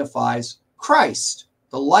signifies Christ,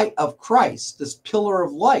 the light of Christ, this pillar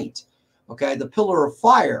of light, okay, the pillar of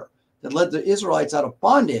fire that led the Israelites out of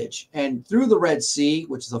bondage and through the Red Sea,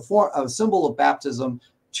 which is a symbol of baptism,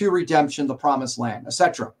 to redemption, the promised land,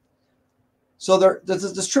 etc. So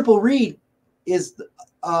this triple reed is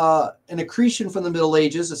an accretion from the Middle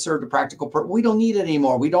Ages that served a practical purpose. We don't need it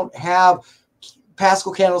anymore. We don't have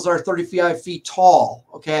Paschal candles that are 35 feet tall,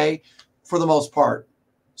 okay, for the most part.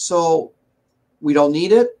 So we don't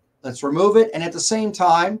need it. Let's remove it. And at the same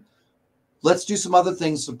time, let's do some other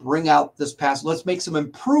things to bring out this Paschal. Let's make some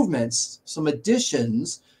improvements, some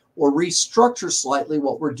additions, or restructure slightly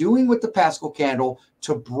what we're doing with the Paschal candle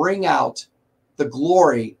to bring out the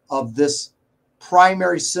glory of this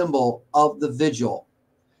primary symbol of the vigil.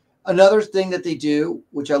 Another thing that they do,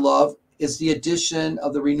 which I love, is the addition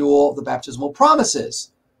of the renewal of the baptismal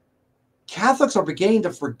promises. Catholics are beginning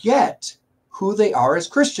to forget who they are as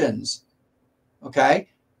Christians. Okay?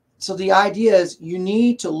 So the idea is you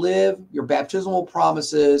need to live your baptismal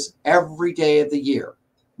promises every day of the year.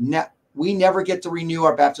 We never get to renew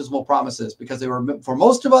our baptismal promises because they were, for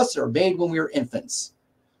most of us, they were made when we were infants.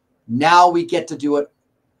 Now we get to do it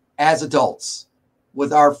as adults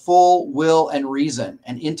with our full will and reason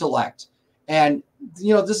and intellect. And,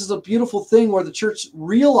 you know, this is a beautiful thing where the church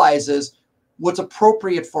realizes what's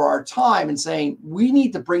appropriate for our time and saying we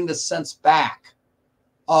need to bring this sense back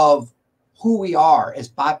of who we are as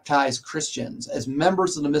baptized Christians, as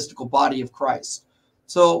members of the mystical body of Christ.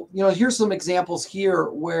 So, you know, here's some examples here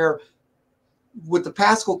where with the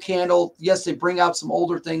Paschal candle, yes, they bring out some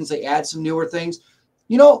older things, they add some newer things.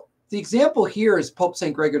 You know, the example here is Pope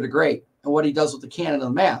St. Gregory the Great and what he does with the canon of the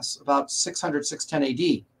Mass, about 600, 610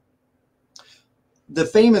 AD. The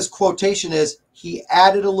famous quotation is, he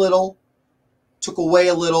added a little, took away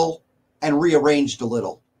a little, and rearranged a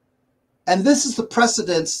little. And this is the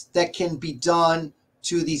precedence that can be done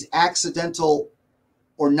to these accidental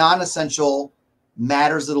or non-essential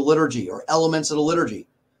matters of the liturgy or elements of the liturgy.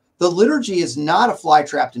 The liturgy is not a fly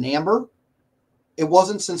trapped in amber. It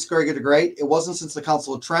wasn't since Gregory the Great. It wasn't since the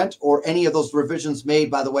Council of Trent or any of those revisions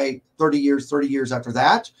made, by the way, 30 years after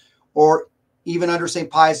that, or even under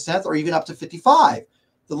St. Pius X or even up to 55.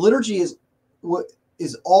 The liturgy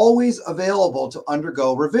is always available to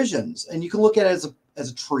undergo revisions. And you can look at it as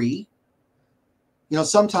a tree. You know,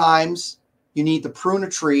 sometimes you need to prune a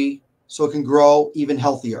tree so it can grow even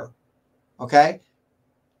healthier. Okay?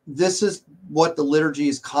 This is what the liturgy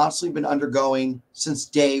has constantly been undergoing since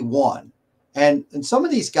day one. And some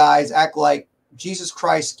of these guys act like Jesus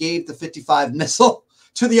Christ gave the 55 missal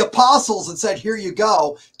to the apostles and said, here you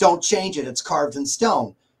go, don't change it, it's carved in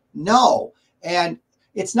stone. No. And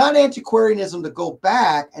it's not antiquarianism to go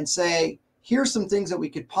back and say, here's some things that we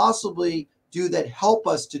could possibly do that help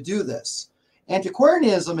us to do this.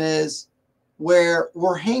 Antiquarianism is where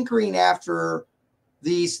we're hankering after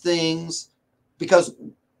these things because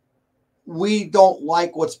we don't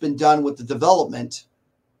like what's been done with the development,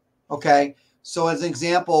 okay? So as an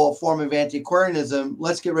example, a form of antiquarianism,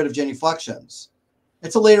 let's get rid of genuflections.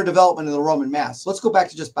 It's a later development in the Roman Mass. Let's go back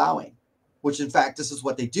to just bowing, which in fact, this is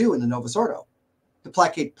what they do in the Novus Ordo, to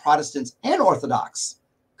placate Protestants and Orthodox,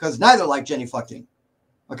 because neither like genuflecting.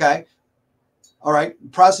 Okay? All right?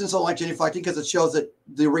 Protestants don't like genuflecting because it shows that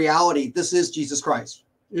the reality, this is Jesus Christ.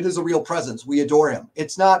 It is a real presence. We adore him.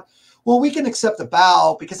 It's not, well, we can accept a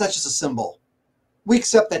bow because that's just a symbol. We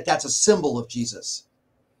accept that that's a symbol of Jesus.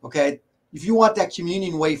 Okay? If you want that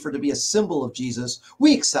communion wafer to be a symbol of Jesus,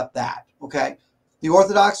 we accept that. Okay? The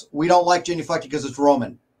Orthodox, we don't like genuflecting because it's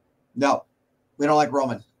Roman. No, we don't like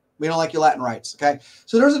Roman. We don't like your Latin rites. Okay?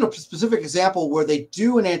 So there's a specific example where they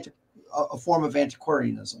do a form of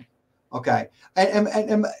antiquarianism. Okay?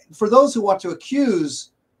 And for those who want to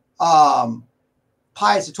accuse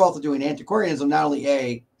Pius XII of doing antiquarianism, not only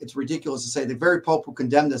A, it's ridiculous to say the very Pope who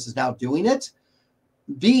condemned this is now doing it.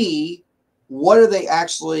 B, what are they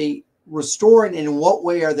actually restoring, and in what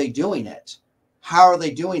way are they doing it? How are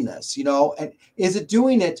they doing this? You know, and is it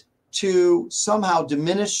doing it to somehow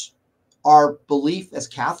diminish our belief as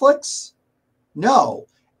Catholics? No.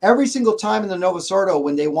 Every single time in the Novus Ordo,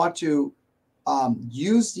 when they want to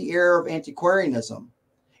use the error of antiquarianism,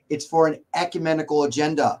 it's for an ecumenical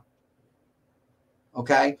agenda.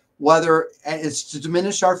 Okay? Whether it's to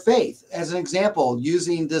diminish our faith. As an example,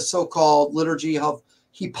 using this so-called liturgy of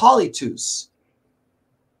Hippolytus.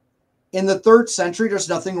 In the 3rd century, there's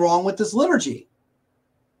nothing wrong with this liturgy.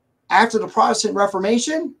 After the Protestant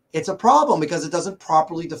Reformation, it's a problem because it doesn't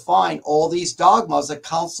properly define all these dogmas that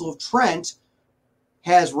Council of Trent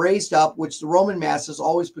has raised up, which the Roman Mass has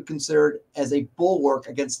always been considered as a bulwark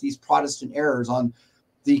against these Protestant errors on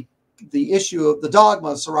the issue of the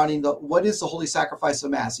dogma surrounding what is the holy sacrifice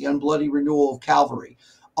of Mass, the unbloody renewal of Calvary,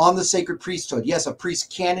 on the sacred priesthood. Yes, a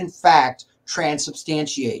priest can in fact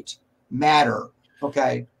transubstantiate matter.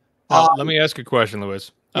 Okay. Let me ask a question,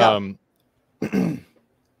 Louis. Yeah.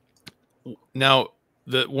 Now,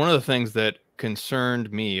 one of the things that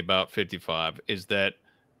concerned me about 55 is that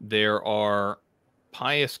there are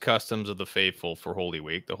pious customs of the faithful for Holy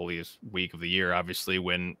Week, the holiest week of the year, obviously,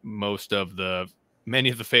 when many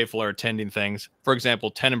of the faithful are attending things. For example,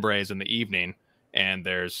 Tenebrae in the evening, and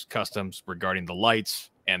there's customs regarding the lights,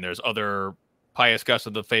 and there's other pious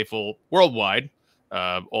customs of the faithful worldwide,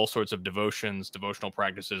 all sorts of devotional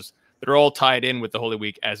practices that are all tied in with the Holy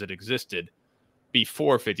Week as it existed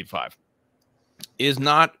before 55. Is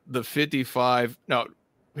not the 55? No,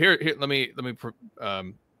 here. Let me.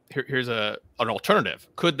 Here's an alternative.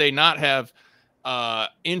 Could they not have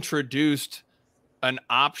introduced an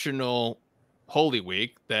optional Holy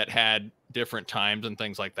Week that had different times and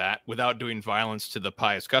things like that without doing violence to the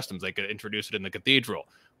pious customs? They could introduce it in the cathedral,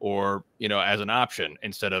 or as an option,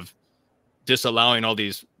 instead of disallowing all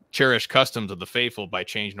these cherished customs of the faithful by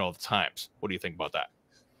changing all the times. What do you think about that?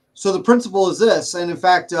 So the principle is this, and in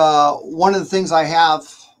fact, one of the things I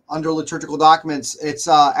have under liturgical documents, it's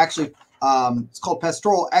actually it's called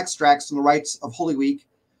Pastoral Extracts on the Rites of Holy Week,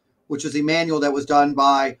 which is a manual that was done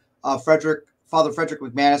by Father Frederick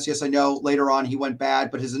McManus. Yes, I know later on he went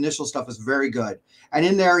bad, but his initial stuff is very good. And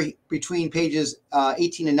in there, between pages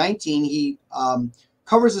 18 and 19, he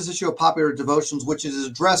covers this issue of popular devotions, which is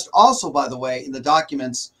addressed also, by the way, in the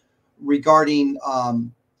documents regarding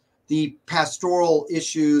the pastoral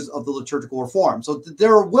issues of the liturgical reform. So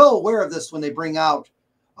they're well aware of this when they bring out,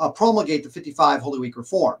 promulgate the 55 Holy Week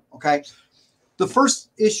reform, okay? The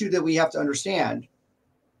first issue that we have to understand,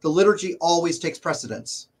 the liturgy always takes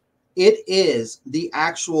precedence. It is the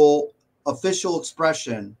actual official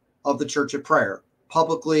expression of the Church of Prayer,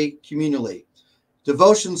 publicly, communally.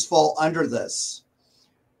 Devotions fall under this.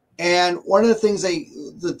 And one of the things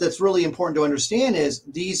that's really important to understand is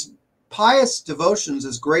these pious devotions,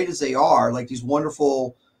 as great as they are, like these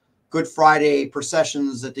wonderful Good Friday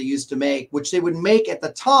processions that they used to make, which they would make at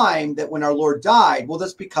the time that when our Lord died. Well,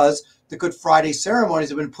 that's because the Good Friday ceremonies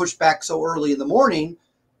have been pushed back so early in the morning.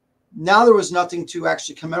 Now there was nothing to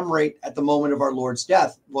actually commemorate at the moment of our Lord's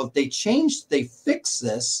death. Well, they fixed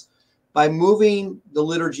this by moving the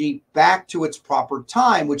liturgy back to its proper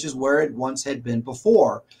time, which is where it once had been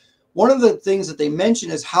before. One of the things that they mention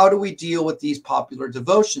is, how do we deal with these popular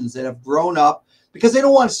devotions that have grown up? Because they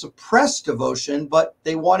don't want to suppress devotion, but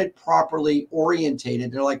they want it properly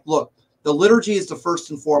orientated. They're like, look, the liturgy is the first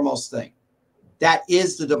and foremost thing. That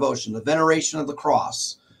is the devotion, the veneration of the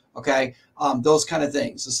cross, okay? Those kind of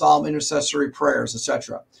things, the solemn intercessory prayers,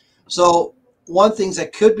 etc. So one thing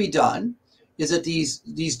that could be done is that these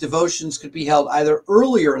devotions could be held either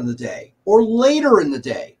earlier in the day or later in the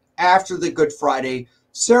day after the Good Friday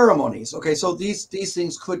ceremonies. Okay, so these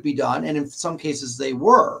things could be done, and in some cases they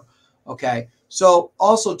were. Okay. So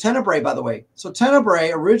also Tenebrae, by the way. So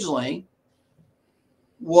Tenebrae originally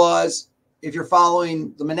was, if you're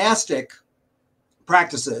following the monastic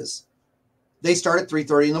practices, they start at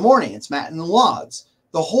 3:30 in the morning. It's Matin and Lauds.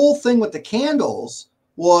 The whole thing with the candles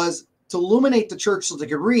was to illuminate the church so they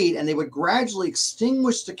could read, and they would gradually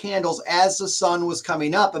extinguish the candles as the sun was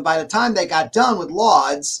coming up. And by the time they got done with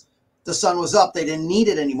Lauds, the sun was up. They didn't need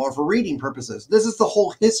it anymore for reading purposes. This is the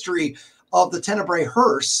whole history of the Tenebrae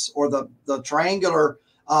hearse, or the triangular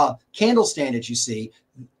candle stand that you see.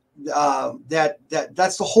 That's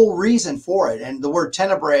the whole reason for it. And the word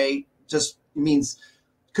Tenebrae just means,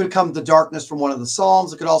 could come the darkness from one of the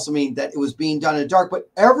Psalms. It could also mean that it was being done in the dark, but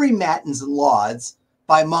every matins and lauds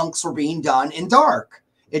by monks were being done in dark.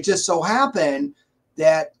 It just so happened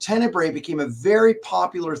that Tenebrae became a very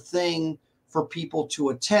popular thing for people to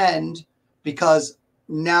attend, because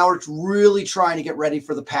now it's really trying to get ready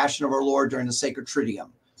for the Passion of our Lord during the Sacred Triduum.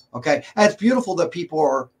 Okay. And it's beautiful that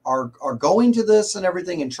people are going to this and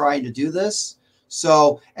everything and trying to do this.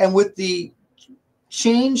 So, and with the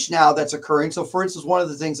change now that's occurring. So for instance, one of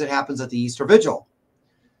the things that happens at the Easter Vigil,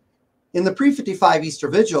 in the pre-55 Easter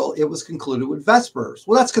Vigil, it was concluded with Vespers.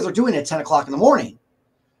 Well, that's because they're doing it at 10 o'clock in the morning.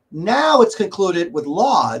 Now it's concluded with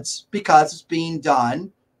Lauds because it's being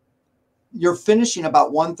done. You're finishing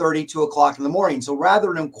about 1:30, 2 o'clock in the morning. So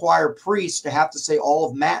rather than require priests to have to say all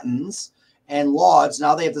of Matins and Lauds,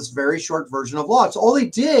 now they have this very short version of Lauds. So all they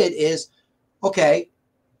did is, okay,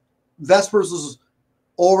 Vespers was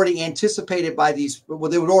already anticipated by these,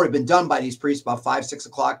 well, they would already been done by these priests about 5, 6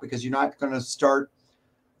 o'clock, because you're not going to start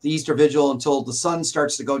the Easter Vigil until the sun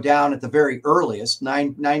starts to go down at the very earliest,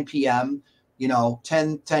 9 p.m.,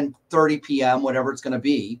 10:30 p.m., whatever it's going to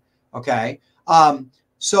be. Okay.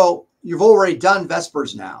 So you've already done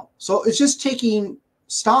Vespers now. So it's just taking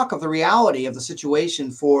stock of the reality of the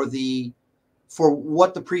situation for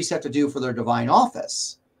what the priests have to do for their divine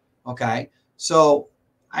office. Okay. So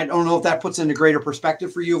I don't know if that puts into greater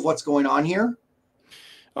perspective for you of what's going on here.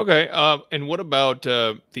 Okay. And what about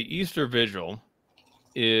the Easter Vigil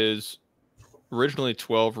is originally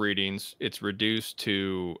 12 readings. It's reduced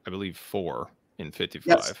to, I believe, 4 in 55.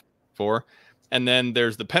 Yes. 4. And then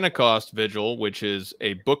there's the Pentecost Vigil, which is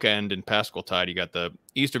a bookend in Paschaltide. You got the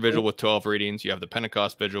Easter Vigil with 12 readings. You have the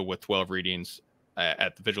Pentecost Vigil with 12 readings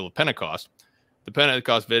at the Vigil of Pentecost. The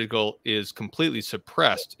Pentecost Vigil is completely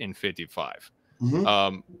suppressed in 55.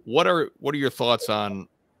 Mm-hmm. What are your thoughts on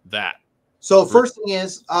that? So first thing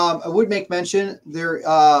is, I would make mention there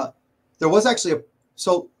was actually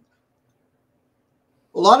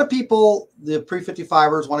a lot of people, the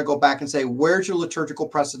pre-55ers, want to go back and say, where's your liturgical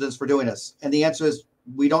precedence for doing this? And the answer is,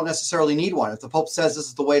 we don't necessarily need one. If the Pope says this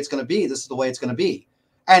is the way it's going to be, this is the way it's going to be.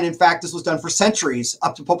 And in fact, this was done for centuries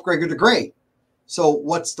up to Pope Gregory the Great. So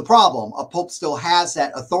what's the problem? A Pope still has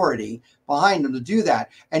that authority behind him to do that.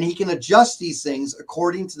 And he can adjust these things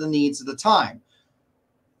according to the needs of the time.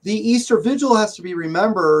 The Easter Vigil has to be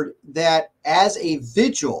remembered that as a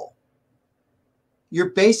vigil, you're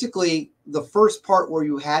basically, the first part where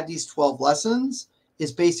you had these 12 lessons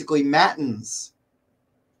is basically matins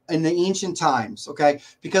in the ancient times, okay?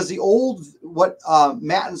 Because the old, what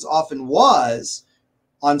matins often was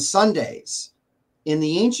on Sundays, in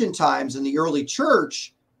the ancient times, in the early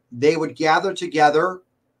church, they would gather together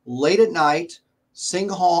late at night, sing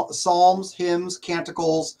psalms, hymns,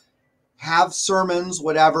 canticles, have sermons,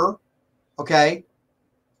 whatever, okay?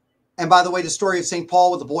 And by the way, the story of St.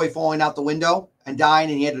 Paul with the boy falling out the window and dying,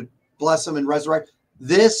 and he had to bless him and resurrect.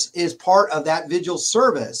 This is part of that vigil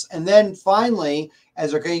service. And then finally, as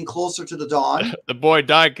they're getting closer to the dawn, the boy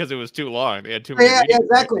died because it was too long. They had too many readings, yeah,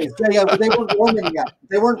 exactly. Right? Yeah, they weren't Roman yet.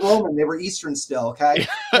 They weren't Roman. They were Eastern still. Okay.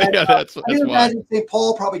 And, that's I can imagine St.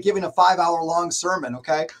 Paul probably giving a 5-hour long sermon.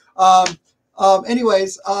 Okay.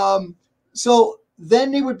 So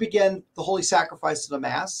then they would begin the holy sacrifice of the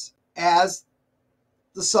Mass as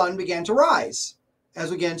the sun began to rise, as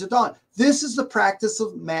we get into dawn. This is the practice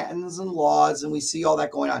of matins and lauds, and we see all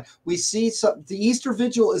that going on. We see the Easter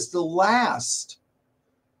Vigil is the last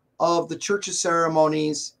of the church's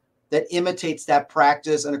ceremonies that imitates that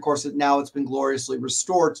practice. And of course, now it's been gloriously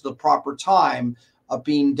restored to the proper time of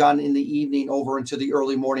being done in the evening over into the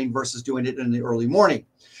early morning versus doing it in the early morning.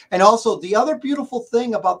 And also the other beautiful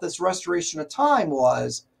thing about this restoration of time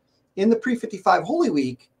was in the pre-55 Holy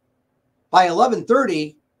Week, by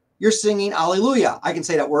 11:30, you're singing Alleluia. I can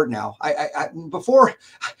say that word now. Before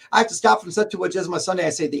I have to stop from Septuagesima Sunday,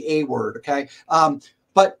 I say the A word. Okay.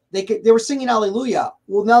 But they were singing Alleluia.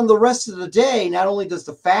 Well, now the rest of the day, not only does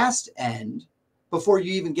the fast end before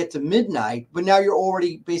you even get to midnight, but now you're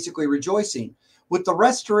already basically rejoicing. With the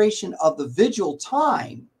restoration of the vigil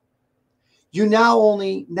time, you now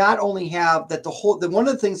not only have that one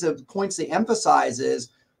of the things that points they emphasize is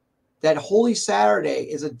that Holy Saturday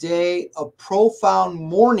is a day of profound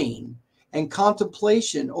mourning and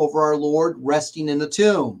contemplation over our Lord resting in the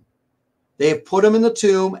tomb. They have put him in the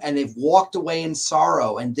tomb and they've walked away in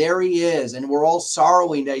sorrow, and there he is, and we're all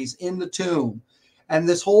sorrowing that he's in the tomb. And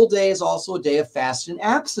this whole day is also a day of fast and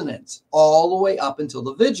abstinence all the way up until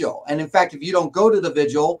the vigil. And in fact, if you don't go to the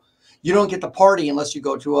vigil, you don't get the party unless you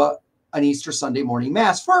go to an Easter Sunday morning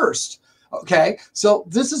mass first. Okay, so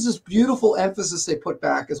this is this beautiful emphasis they put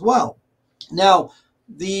back as well. Now,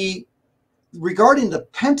 regarding the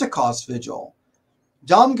Pentecost vigil,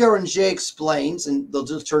 Dom Guéranger explains in the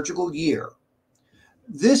liturgical year,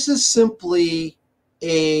 this is simply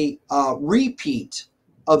a repeat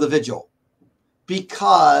of the vigil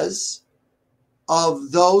because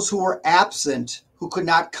of those who were absent, who could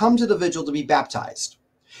not come to the vigil to be baptized.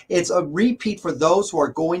 It's a repeat for those who are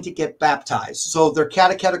going to get baptized. So their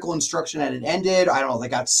catechetical instruction had ended. I don't know, they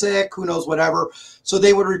got sick, who knows, whatever. So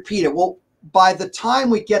they would repeat it. Well, by the time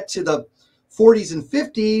we get to the 40s and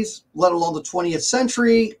 50s, let alone the 20th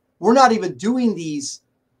century, we're not even doing these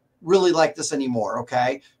really like this anymore,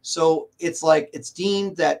 okay? So it's like, it's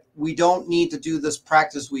deemed that we don't need to do this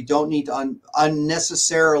practice. We don't need to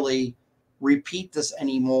unnecessarily repeat this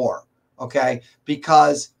anymore, okay?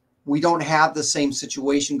 Because we don't have the same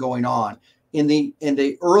situation going on. In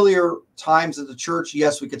the earlier times of the church,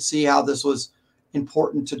 yes, we could see how this was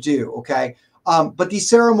important to do, okay? But these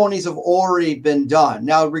ceremonies have already been done.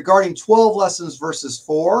 Now, regarding 12 lessons versus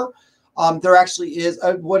 4, there actually is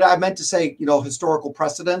what I meant to say, historical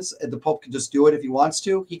precedence. The Pope could just do it if he wants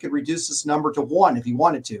to. He could reduce this number to 1 if he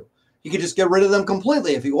wanted to. He could just get rid of them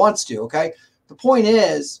completely if he wants to, okay? The point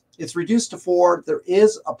is, it's reduced to 4. There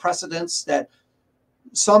is a precedence that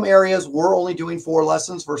some areas were only doing 4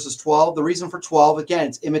 lessons versus 12. The reason for 12, again,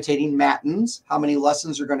 it's imitating matins, how many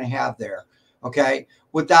lessons you're going to have there, okay?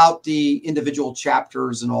 Without the individual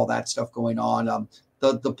chapters and all that stuff going on,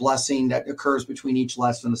 the blessing that occurs between each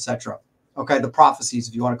lesson, etc. Okay, the prophecies,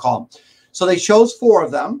 if you want to call them. So they chose 4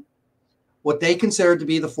 of them, what they considered to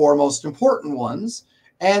be the 4 most important ones.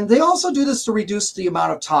 And they also do this to reduce the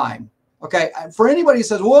amount of time. Okay, for anybody who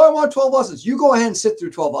says, well, I want 12 lessons, you go ahead and sit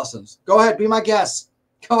through 12 lessons. Go ahead, be my guest.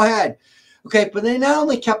 Go ahead. Okay, but they not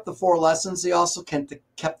only kept the 4 lessons, they also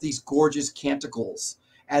kept these gorgeous canticles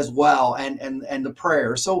as well, and the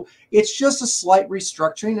prayer. So it's just a slight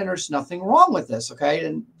restructuring, and there's nothing wrong with this, okay?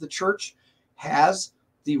 And the church has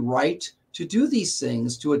the right to do these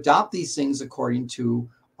things, to adopt these things according to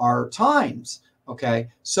our times, okay?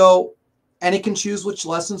 So, and it can choose which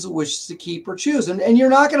lessons it wishes to keep or choose. And you're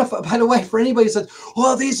not going to, by the way, for anybody who says,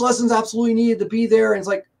 well, these lessons absolutely needed to be there, and it's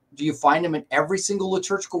like, do you find them in every single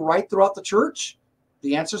liturgical rite throughout the church?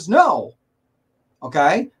 The answer is no,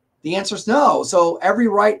 okay? The answer is no. So every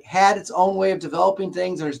rite had its own way of developing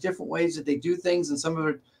things, and there's different ways that they do things, and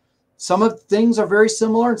some of things are very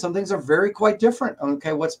similar, and some things are very quite different.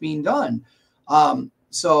 Okay, what's being done?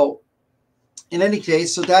 So in any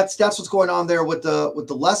case, so that's what's going on there with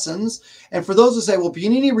the lessons. And for those who say, well,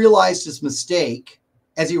 Bionini realized his mistake,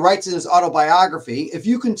 as he writes in his autobiography, if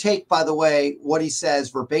you can take, by the way, what he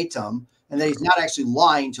says verbatim, and that he's not actually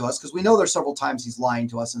lying to us, because we know there's several times he's lying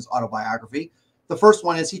to us in his autobiography. The first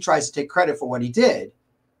one is he tries to take credit for what he did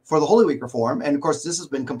for the Holy Week reform. And of course, this has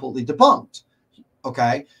been completely debunked.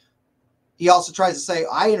 Okay. He also tries to say,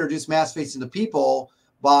 I introduced Mass facing the people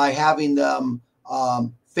by having them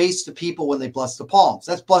face the people when they bless the palms.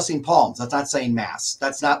 That's blessing palms. That's not saying Mass.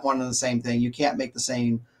 That's not one and the same thing. You can't make the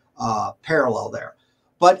same parallel there.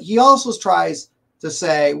 But he also tries to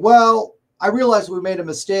say, well, I realized we made a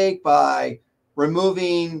mistake by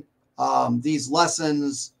removing these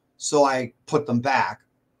lessons, so I put them back.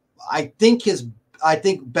 I think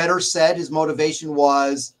better said, his motivation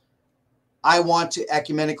was, I want to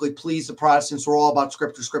ecumenically please the Protestants. We're all about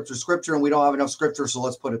scripture, scripture, scripture, and we don't have enough scripture, so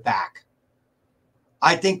let's put it back.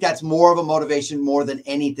 I think that's more of a motivation more than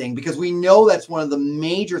anything, because we know that's one of the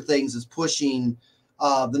major things is pushing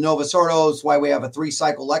the Novus Ordos, why we have a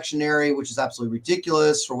 3-cycle lectionary, which is absolutely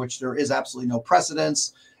ridiculous, for which there is absolutely no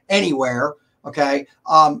precedence anywhere, okay?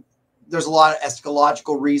 There's a lot of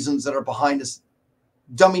eschatological reasons that are behind us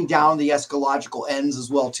dumbing down the eschatological ends as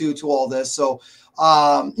well, too, to all this. So,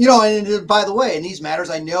 and by the way, in these matters,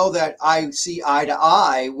 I know that I see eye to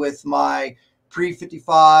eye with my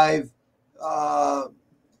pre-55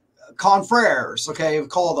 confreres, okay,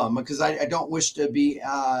 call them, because I don't wish to be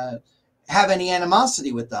have any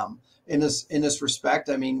animosity with them in this respect.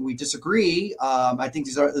 I mean, we disagree. I think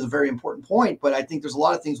these are a very important point, but I think there's a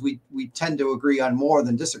lot of things we tend to agree on more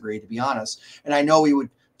than disagree, to be honest. And I know we would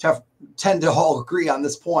tend to all agree on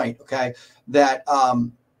this point, okay, that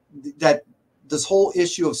that this whole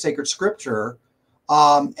issue of sacred scripture,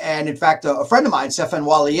 and in fact, a friend of mine, Stephan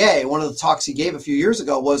Wallier, one of the talks he gave a few years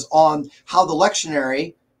ago was on how the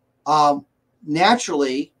lectionary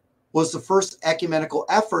naturally was the first ecumenical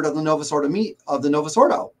effort of the Novus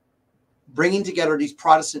Ordo, bringing together these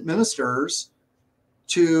Protestant ministers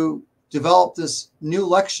to develop this new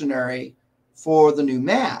lectionary for the new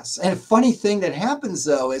Mass. And a funny thing that happens,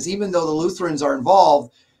 though, is even though the Lutherans are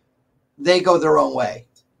involved, they go their own way.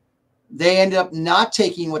 They end up not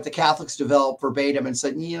taking what the Catholics developed verbatim and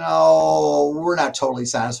said, you know, we're not totally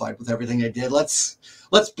satisfied with everything they did. Let's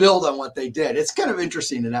build on what they did. It's kind of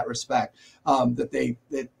interesting in that respect,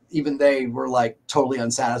 that even they were like totally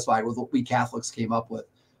unsatisfied with what we Catholics came up with.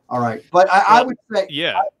 All right. But I would say,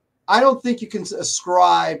 yeah, I don't think you can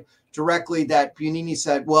ascribe directly that Bugnini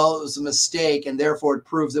said, well, it was a mistake, and therefore it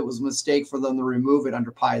proves it was a mistake for them to remove it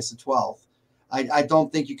under Pius XII. I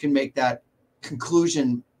don't think you can make that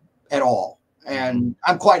conclusion at all. And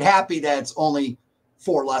I'm quite happy that it's only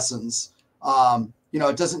 4 lessons. You know,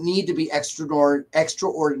 it doesn't need to be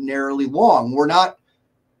extraordinarily long. We're not,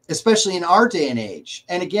 especially in our day and age.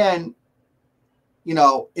 And again, you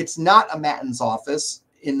know, it's not a matins office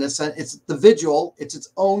in the sense, it's the vigil, it's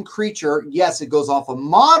its own creature. Yes, it goes off a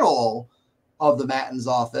model of the matins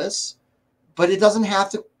office, but it doesn't have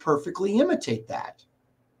to perfectly imitate that.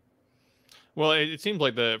 Well, it seems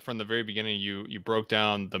like from the very beginning, you broke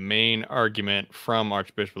down the main argument from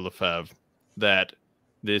Archbishop Lefebvre that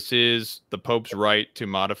this is the Pope's right to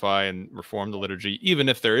modify and reform the liturgy, even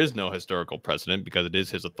if there is no historical precedent, because it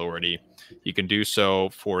is his authority. He can do so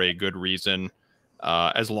for a good reason,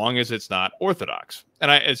 as long as it's not orthodox.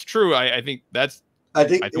 And it's true. I think that's I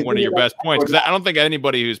think one of your best points, because I don't think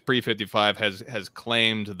anybody who's pre-55 has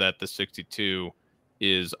claimed that the 62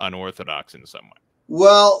 is unorthodox in some way.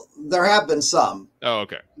 Well, there have been some. Oh,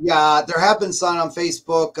 okay. Yeah, there have been some on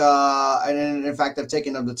Facebook, and in fact, I've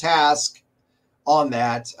taken them to task on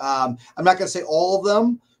that. I'm not going to say all of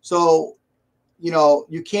them. So, you know,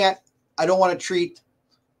 you can't, I don't want to treat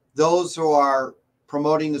those who are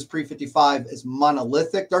promoting this pre-55 as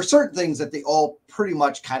monolithic. There are certain things that they all pretty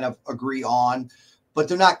much kind of agree on, but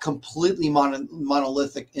they're not completely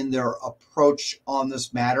monolithic in their approach on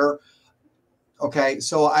this matter. Okay,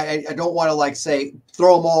 so I don't want to like say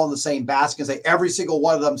throw them all in the same basket and say every single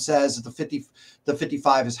one of them says that the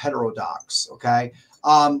 55 is heterodox. Okay,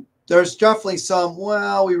 there's definitely some.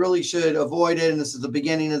 Well, we really should avoid it, and this is the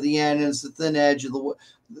beginning of the end, and it's the thin edge of the,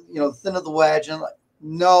 the thin of the wedge. And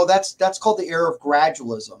no, that's called the error of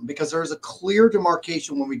gradualism, because there's a clear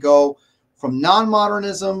demarcation when we go from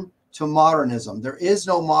non-modernism to modernism. There is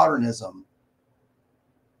no modernism.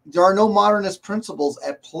 There are no modernist principles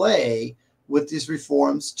at play with these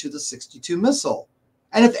reforms to the 62 Missal.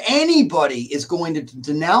 And if anybody is going to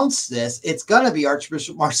denounce this, it's going to be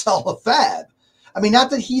Archbishop Marcel Lefebvre. I mean, not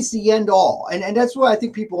that he's the end all. And that's what I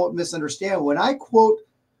think people misunderstand. When I quote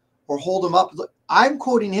or hold him up, I'm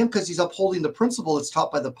quoting him because he's upholding the principle that's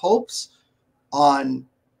taught by the popes on,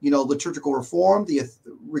 liturgical reform,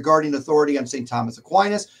 regarding authority on St. Thomas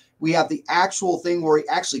Aquinas. We have the actual thing where he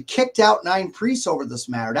actually kicked out 9 priests over this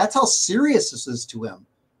matter. That's how serious this is to him.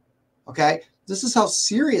 Okay, this is how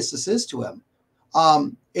serious this is to him.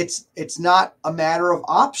 It's not a matter of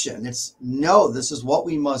option. It's no, this is what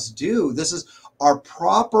we must do. This is our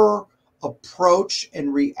proper approach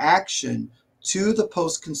and reaction to the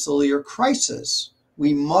post-conciliar crisis.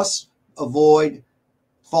 We must avoid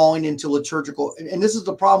falling into liturgical, and this is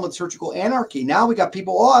the problem with liturgical anarchy. Now we got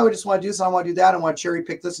people, I just want to do this, I want to do that, I want to cherry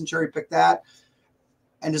pick this and cherry pick that.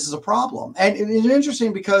 And this is a problem. And it's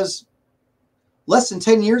interesting because less than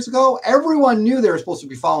 10 years ago, everyone knew they were supposed to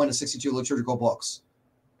be following the 62 liturgical books.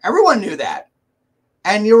 Everyone knew that.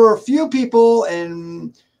 And there were a few people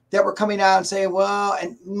that were coming out and saying, well,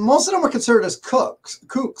 and most of them were considered as kooks,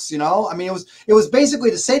 I mean, it was basically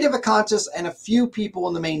the Sede Vacantis and a few people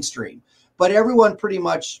in the mainstream. But everyone pretty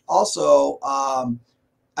much also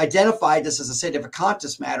identified this as a Sede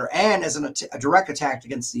Vacantis matter and as a direct attack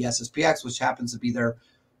against the SSPX, which happens to be their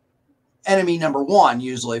enemy number one,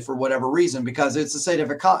 usually, for whatever reason, because it's a Sede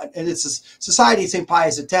Vacantis, and it's a society of St.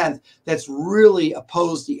 Pius X that's really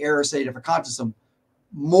opposed the error Sede Vacantism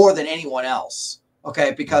more than anyone else.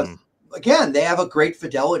 Okay, because again, they have a great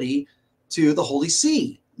fidelity to the Holy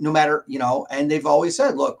See, no matter, and they've always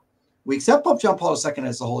said, look, we accept Pope John Paul II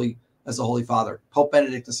as the Holy Father, Pope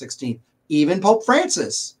Benedict XVI, even Pope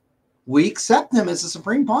Francis. We accept him as the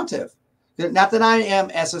Supreme Pontiff. Not that I am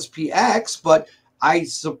SSPX, but I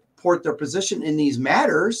support their position in these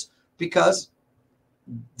matters because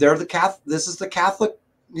they're the Catholic. This is the Catholic,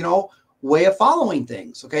 way of following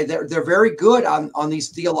things. Okay, they're very good on these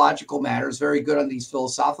theological matters, very good on these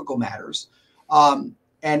philosophical matters. And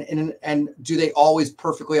do they always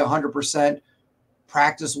perfectly 100%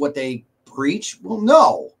 practice what they preach? Well,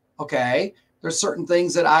 no. Okay, there's certain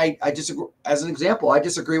things that I disagree. As an example, I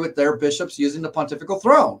disagree with their bishops using the pontifical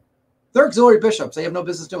throne. They're auxiliary bishops. They have no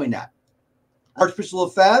business doing that. Archbishop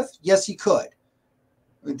Lefebvre, yes, he could.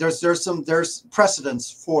 There's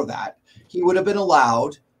precedence for that. He would have been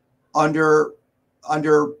allowed under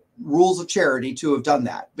rules of charity to have done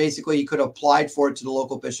that. Basically, he could have applied for it to the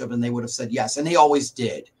local bishop and they would have said yes. And they always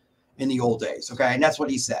did in the old days. Okay. And that's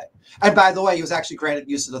what he said. And by the way, he was actually granted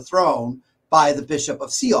use of the throne by the Bishop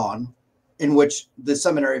of Sion, in which the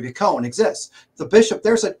seminary of Icone exists. The bishop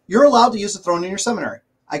there said, you're allowed to use the throne in your seminary.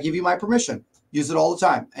 I give you my permission. Use it all the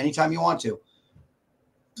time, anytime you want to.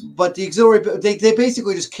 But the auxiliary, they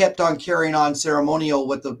basically just kept on carrying on ceremonial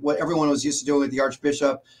with what everyone was used to doing with the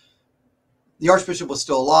archbishop. The archbishop was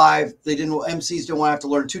still alive. MCs didn't want to have to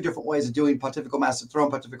learn two different ways of doing pontifical mass of the throne,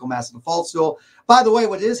 pontifical mass of the fault stool. By the way,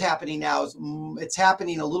 what is happening now is it's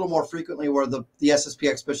happening a little more frequently where the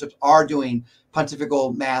SSPX bishops are doing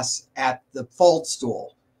pontifical mass at the fault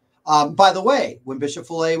stool. By the way, when Bishop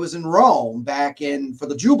Fillet was in Rome for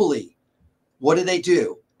the Jubilee, what did they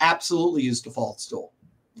do? Absolutely use the fault stool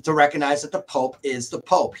to recognize that the Pope is the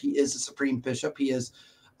Pope. He is the supreme bishop. He is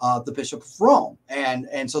the Bishop of Rome.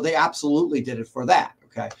 And so they absolutely did it for that.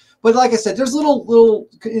 Okay. But like I said, there's little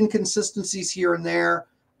inconsistencies here and there.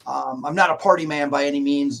 I'm not a party man by any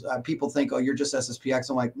means. People think, oh, you're just SSPX.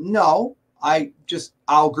 I'm like, no,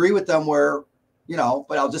 I'll agree with them where,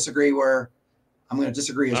 but I'll disagree where I'm going to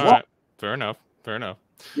disagree as well. Right. Fair enough.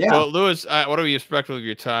 Yeah. Well, Louis, I want to be respectful of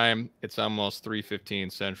your time. It's almost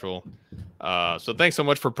 3:15 Central. So thanks so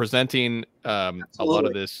much for presenting a lot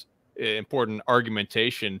of this important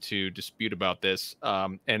argumentation to dispute about this.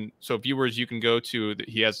 And so viewers, you can go to,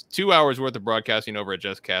 he has 2 hours worth of broadcasting over at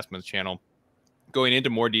Jess Castman's channel, going into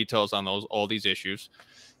more details on all these issues.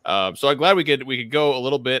 So I'm glad we could go a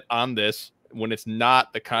little bit on this when it's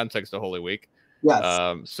not the context of Holy Week.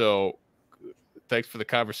 Yes. So thanks for the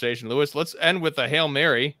conversation, Louis. Let's end with a Hail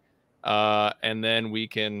Mary, and then we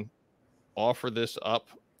can offer this up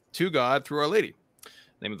to God through Our Lady. In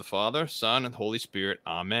the name of the Father, Son, and Holy Spirit.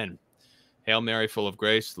 Amen. Hail Mary, full of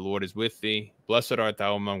grace, the Lord is with thee. Blessed art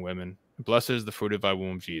thou among women, and blessed is the fruit of thy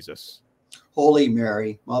womb, Jesus. Holy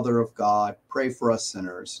Mary, Mother of God, pray for us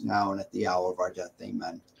sinners, now and at the hour of our death.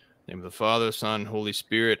 Amen. In the name of the Father, Son, Holy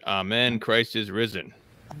Spirit. Amen. Christ is risen.